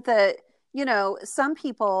important that, some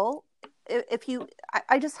people if you,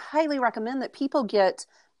 I just highly recommend that people get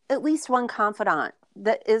at least one confidant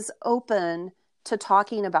that is open to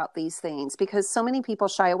talking about these things, because so many people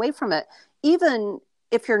shy away from it. Even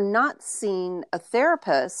if you're not seeing a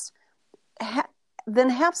therapist, then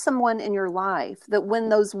have someone in your life that when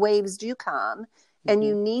those waves do come and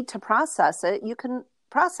you need to process it, you can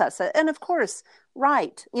process it. And of course,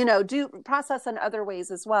 right, do process in other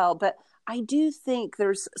ways as well. But I do think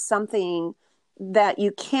there's something that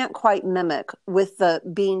you can't quite mimic with the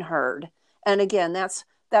being heard. And again, that's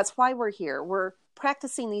why we're here. We're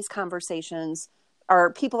practicing these conversations,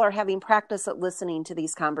 or people are having practice at listening to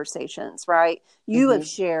these conversations, right? You have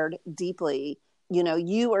shared deeply.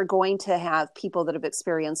 You are going to have people that have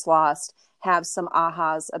experienced loss have some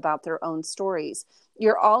ahas about their own stories.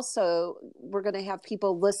 We're going to have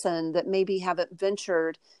people listen that maybe haven't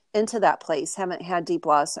ventured into that place, haven't had deep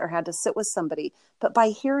loss or had to sit with somebody. But by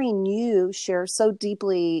hearing you share so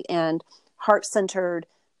deeply and heart-centered,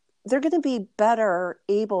 they're going to be better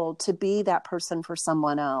able to be that person for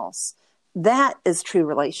someone else. That is true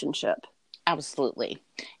relationship. Absolutely.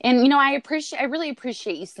 And, I really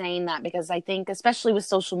appreciate you saying that, because I think, especially with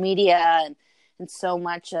social media and so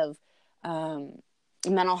much of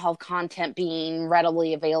mental health content being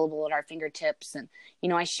readily available at our fingertips. And,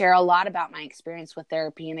 I share a lot about my experience with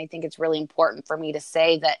therapy. And I think it's really important for me to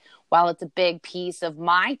say that while it's a big piece of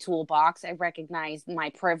my toolbox, I recognize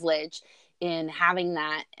my privilege in having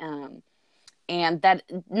that, and that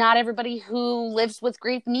not everybody who lives with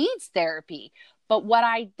grief needs therapy. But what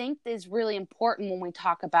I think is really important when we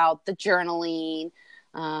talk about the journaling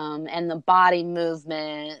and the body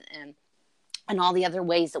movement and all the other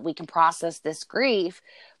ways that we can process this grief,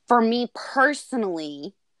 for me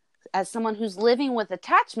personally, as someone who's living with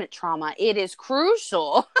attachment trauma, it is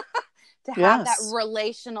crucial to have that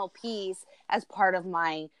relational piece as part of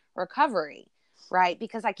my recovery. Right.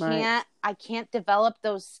 Because I can't develop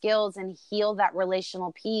those skills and heal that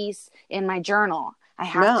relational piece in my journal. I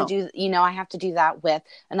have to do that with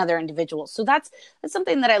another individual. So that's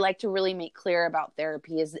something that I like to really make clear about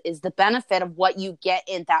therapy is the benefit of what you get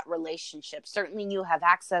in that relationship. Certainly you have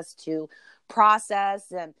access to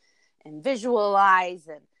process and visualize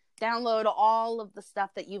and download all of the stuff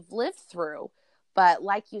that you've lived through. But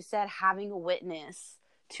like you said, having a witness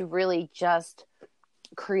to really just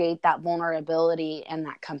create that vulnerability and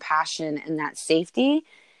that compassion and that safety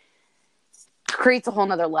creates a whole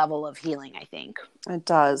nother level of healing, I think. It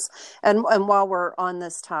does. And while we're on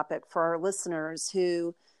this topic, for our listeners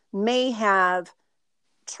who may have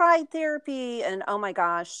tried therapy and, oh my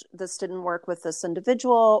gosh, this didn't work with this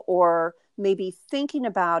individual, or maybe thinking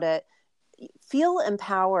about it, feel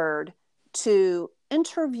empowered to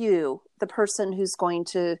interview the person who's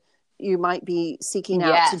you might be seeking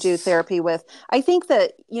out to do therapy with. I think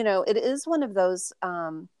that, it is one of those,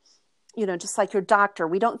 just like your doctor,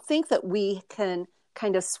 we don't think that we can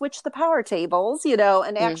kind of switch the power tables,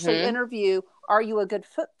 and actually interview, are you a good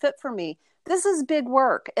fit for me? This is big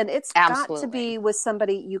work, and it's got to be with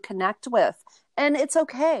somebody you connect with. And it's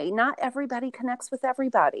okay. Not everybody connects with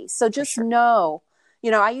everybody. So just know,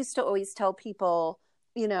 I used to always tell people,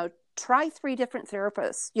 try 3 different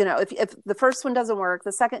therapists. If the first one doesn't work,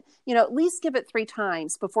 the second, at least give it 3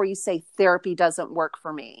 times before you say therapy doesn't work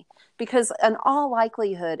for me. Because in all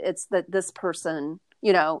likelihood, it's that this person,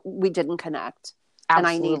 we didn't connect.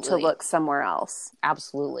 Absolutely. And I need to look somewhere else.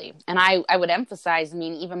 Absolutely. And I would emphasize,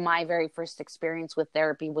 even my very first experience with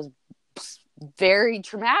therapy was very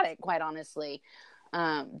traumatic, quite honestly.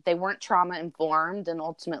 They weren't trauma informed, and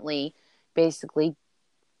ultimately basically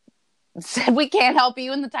said, we can't help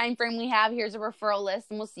you in the time frame we have. Here's a referral list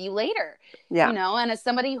and we'll see you later. Yeah. And as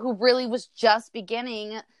somebody who really was just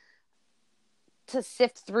beginning to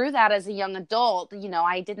sift through that as a young adult,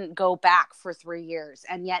 I didn't go back for 3 years.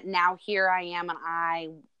 And yet now here I am, and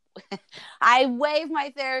I wave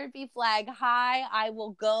my therapy flag high. I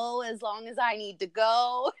will go as long as I need to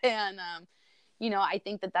go. And, I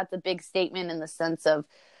think that that's a big statement in the sense of,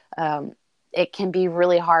 it can be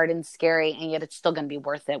really hard and scary, and yet it's still going to be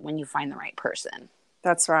worth it when you find the right person.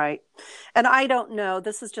 That's right. And I don't know,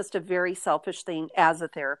 this is just a very selfish thing as a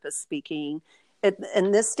therapist speaking.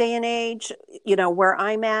 In this day and age, where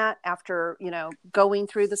I'm at after, going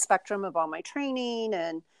through the spectrum of all my training,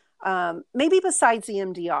 and maybe besides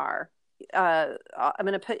EMDR, I'm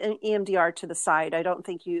going to put an EMDR to the side. I don't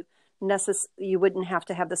think you wouldn't have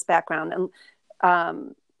to have this background.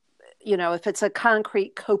 And, if it's a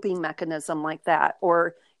concrete coping mechanism like that,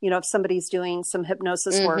 or, if somebody's doing some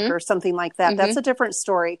hypnosis work or something like that, that's a different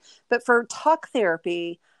story. But for talk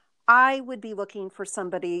therapy, I would be looking for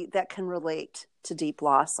somebody that can relate to deep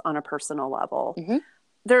loss on a personal level.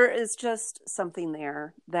 there is just something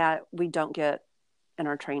there that we don't get in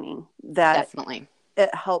our training, that Definitely.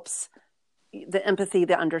 it helps the empathy,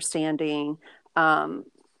 the understanding.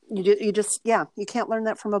 You just, yeah, you can't learn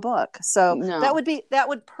that from a book. So No. that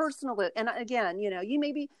would personally, and again, you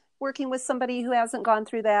may be working with somebody who hasn't gone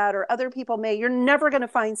through that, or other people may. You're never going to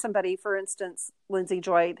find somebody, for instance, Lindsay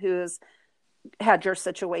Joy, who has had your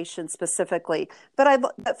situation specifically.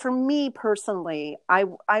 But for me personally,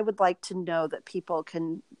 I would like to know that people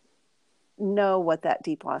can know what that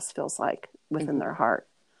deep loss feels like within their heart.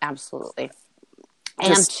 Absolutely.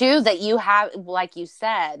 And two, that you have, like you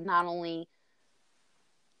said, not only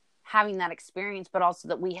having that experience, but also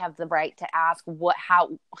that we have the right to ask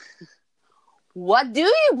what do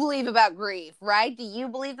you believe about grief, right? Do you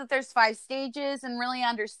believe that there's 5 stages, and really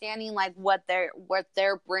understanding like what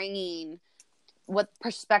they're bringing, what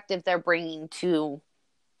perspective they're bringing to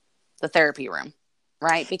the therapy room,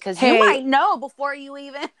 right? Because you might know before you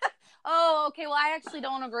even oh, okay, well, I actually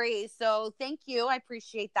don't agree. So thank you. I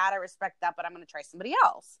appreciate that. I respect that, but I'm going to try somebody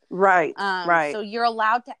else. Right. So you're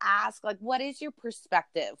allowed to ask, like, what is your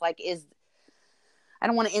perspective? Like, I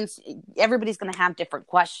don't want to, everybody's going to have different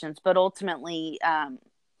questions, but ultimately,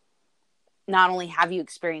 not only have you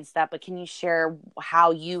experienced that, but can you share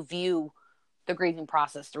how you view the grieving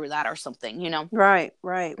process through that or something, Right.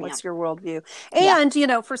 What's your worldview?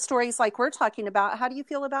 And, for stories like we're talking about, how do you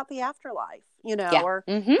feel about the afterlife? Or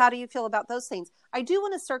how do you feel about those things? I do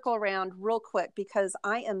want to circle around real quick, because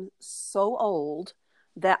I am so old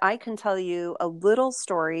that I can tell you a little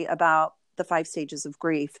story about the 5 stages of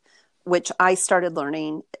grief, which I started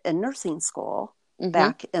learning in nursing school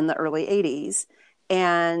back in the early 80s.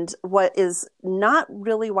 And what is not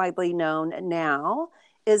really widely known now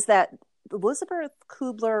is that Elizabeth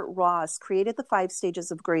Kubler-Ross created the 5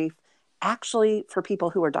 stages of grief actually for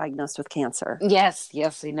people who are diagnosed with cancer. Yes,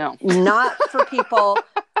 I know. Not for people,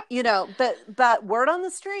 but word on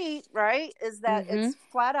the street, right, is that it's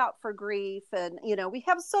flat out for grief. And, we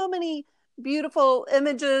have so many beautiful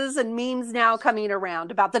images and memes now coming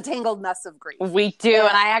around about the tangled mess of grief. We do.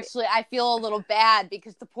 And I feel a little bad,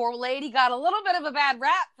 because the poor lady got a little bit of a bad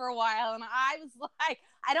rap for a while. And I was like,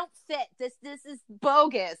 I don't fit. This is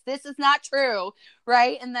bogus. This is not true.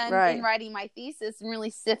 Right. And then in writing my thesis and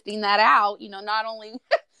really sifting that out, not only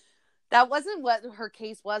that wasn't what her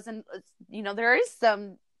case was. And, there is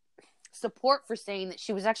some support for saying that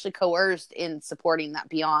she was actually coerced in supporting that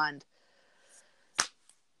beyond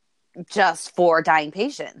just for dying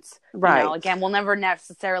patients. Right. Again, we'll never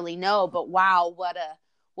necessarily know, but wow, what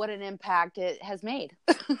an impact it has made.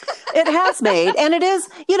 It has made, and it is,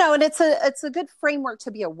 and it's a good framework to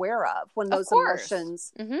be aware of when those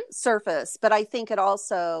emotions surface. But I think it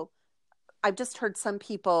also, I've just heard some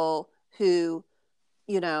people who,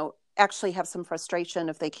 actually have some frustration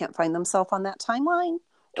if they can't find themselves on that timeline.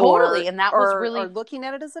 Totally. And that was really, or looking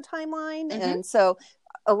at it as a timeline. And so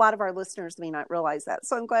a lot of our listeners may not realize that.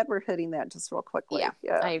 So I'm glad we're hitting that just real quickly.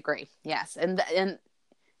 Yeah. I agree. Yes. And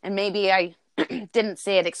maybe I didn't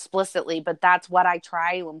say it explicitly, but that's what I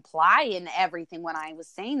try to imply in everything when I was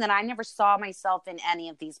saying that I never saw myself in any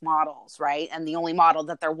of these models, right? And the only model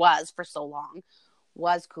that there was for so long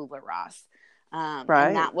was Kubler-Ross. And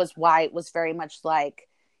that was why it was very much like,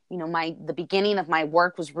 the beginning of my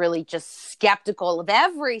work was really just skeptical of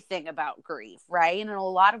everything about grief, right? And a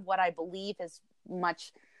lot of what I believe is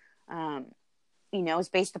much, is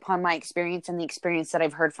based upon my experience and the experience that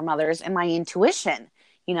I've heard from others and my intuition,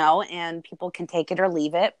 and people can take it or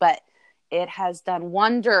leave it, but it has done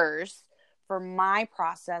wonders for my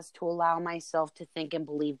process to allow myself to think and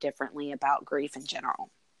believe differently about grief in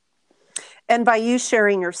general. And by you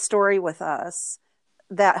sharing your story with us,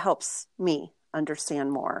 that helps me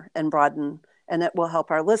understand more and broaden, and it will help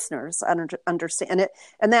our listeners understand it.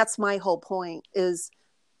 And that's my whole point, is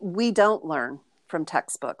we don't learn from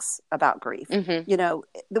textbooks about grief.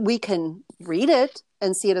 We can read it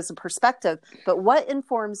and see it as a perspective, but what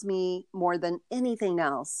informs me more than anything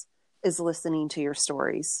else is listening to your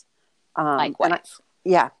stories. Likewise.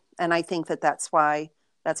 And I think that's why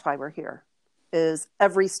we're here, is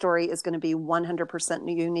every story is going to be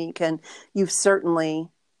 100% unique, and you've certainly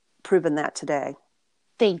proven that today.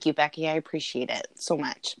 Thank you, Becky. I appreciate it so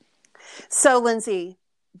much. So, Lindsay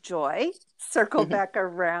Joy, circle back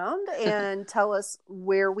around and tell us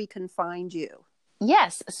where we can find you.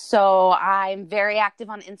 Yes. So I'm very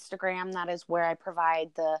active on Instagram. That is where I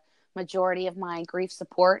provide the majority of my grief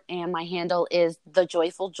support, and my handle is The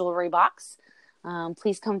Joyful Jewelry Box.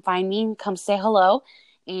 Please come find me and come say hello.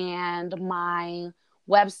 And my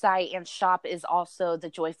website and shop is also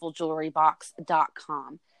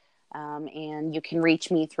thejoyfuljewelrybox.com. And you can reach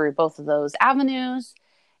me through both of those avenues.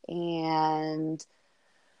 And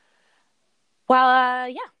Well,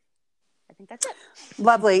 yeah, I think that's it.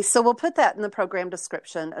 Lovely. So we'll put that in the program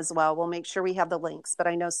description as well. We'll make sure we have the links, but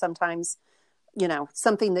I know sometimes,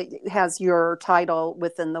 something that has your title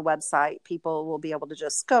within the website, people will be able to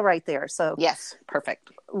just go right there. So yes, perfect.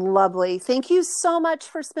 Lovely. Thank you so much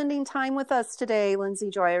for spending time with us today, Lindsay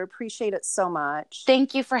Joy. I appreciate it so much.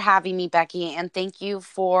 Thank you for having me, Becky, and thank you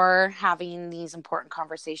for having these important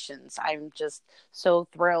conversations. I'm just so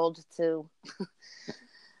thrilled to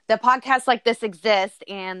that podcasts like this exist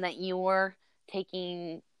and that you're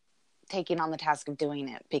taking on the task of doing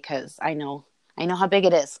it, because I know how big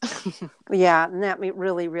it is. Yeah, and that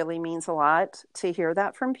really, really means a lot to hear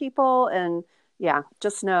that from people. And yeah,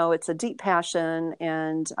 just know it's a deep passion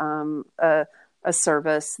and a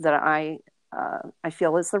service that I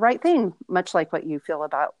feel is the right thing, much like what you feel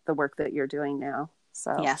about the work that you're doing now.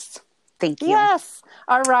 So yes, thank you. Yes,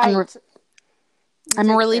 all right. I'm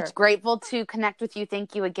really grateful to connect with you.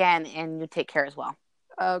 Thank you again, and you take care as well.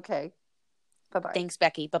 Okay, bye-bye. Thanks,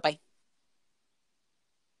 Becky. Bye-bye.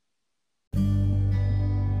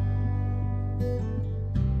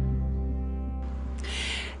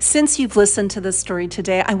 Since you've listened to this story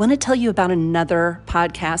today, I want to tell you about another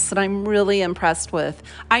podcast that I'm really impressed with.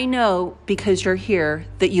 I know because you're here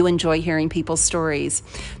that you enjoy hearing people's stories.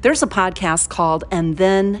 There's a podcast called And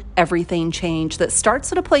Then Everything Changed that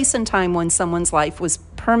starts at a place in time when someone's life was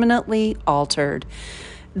permanently altered.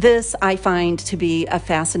 This I find to be a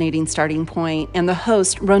fascinating starting point, and the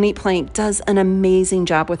host, Ronit Plank, does an amazing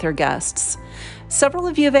job with her guests. Several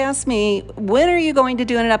of you have asked me, when are you going to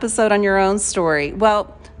do an episode on your own story?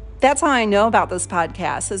 Well, that's how I know about this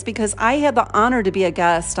podcast, is because I had the honor to be a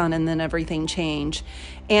guest on And Then Everything Changed.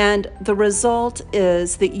 And the result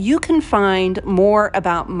is that you can find more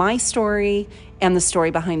about my story and the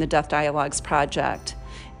story behind the Death Dialogues Project.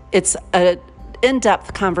 It's an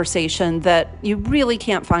in-depth conversation that you really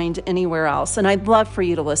can't find anywhere else, and I'd love for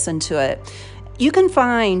you to listen to it. You can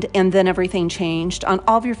find And Then Everything Changed on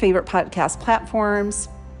all of your favorite podcast platforms.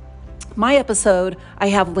 My episode I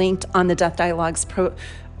have linked on the Death Dialogues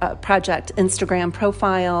Project Instagram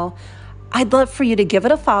profile. I'd love for you to give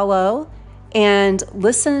it a follow and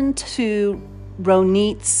listen to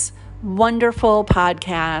Ronit's wonderful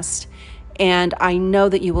podcast. And I know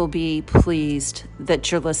that you will be pleased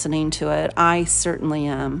that you're listening to it. I certainly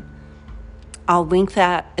am. I'll link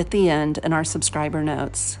that at the end in our subscriber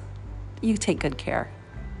notes. You take good care.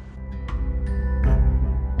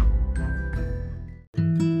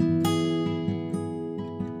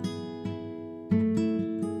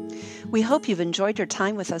 We hope you've enjoyed your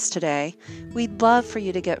time with us today. We'd love for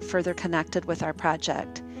you to get further connected with our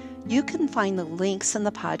project. You can find the links in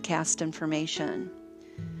the podcast information.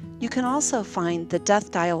 You can also find the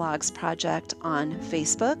Death Dialogues Project on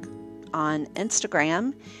Facebook, on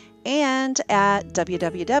Instagram, and at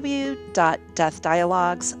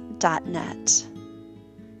www.deathdialogues.net.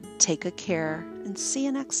 Take good care and see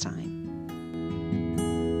you next time.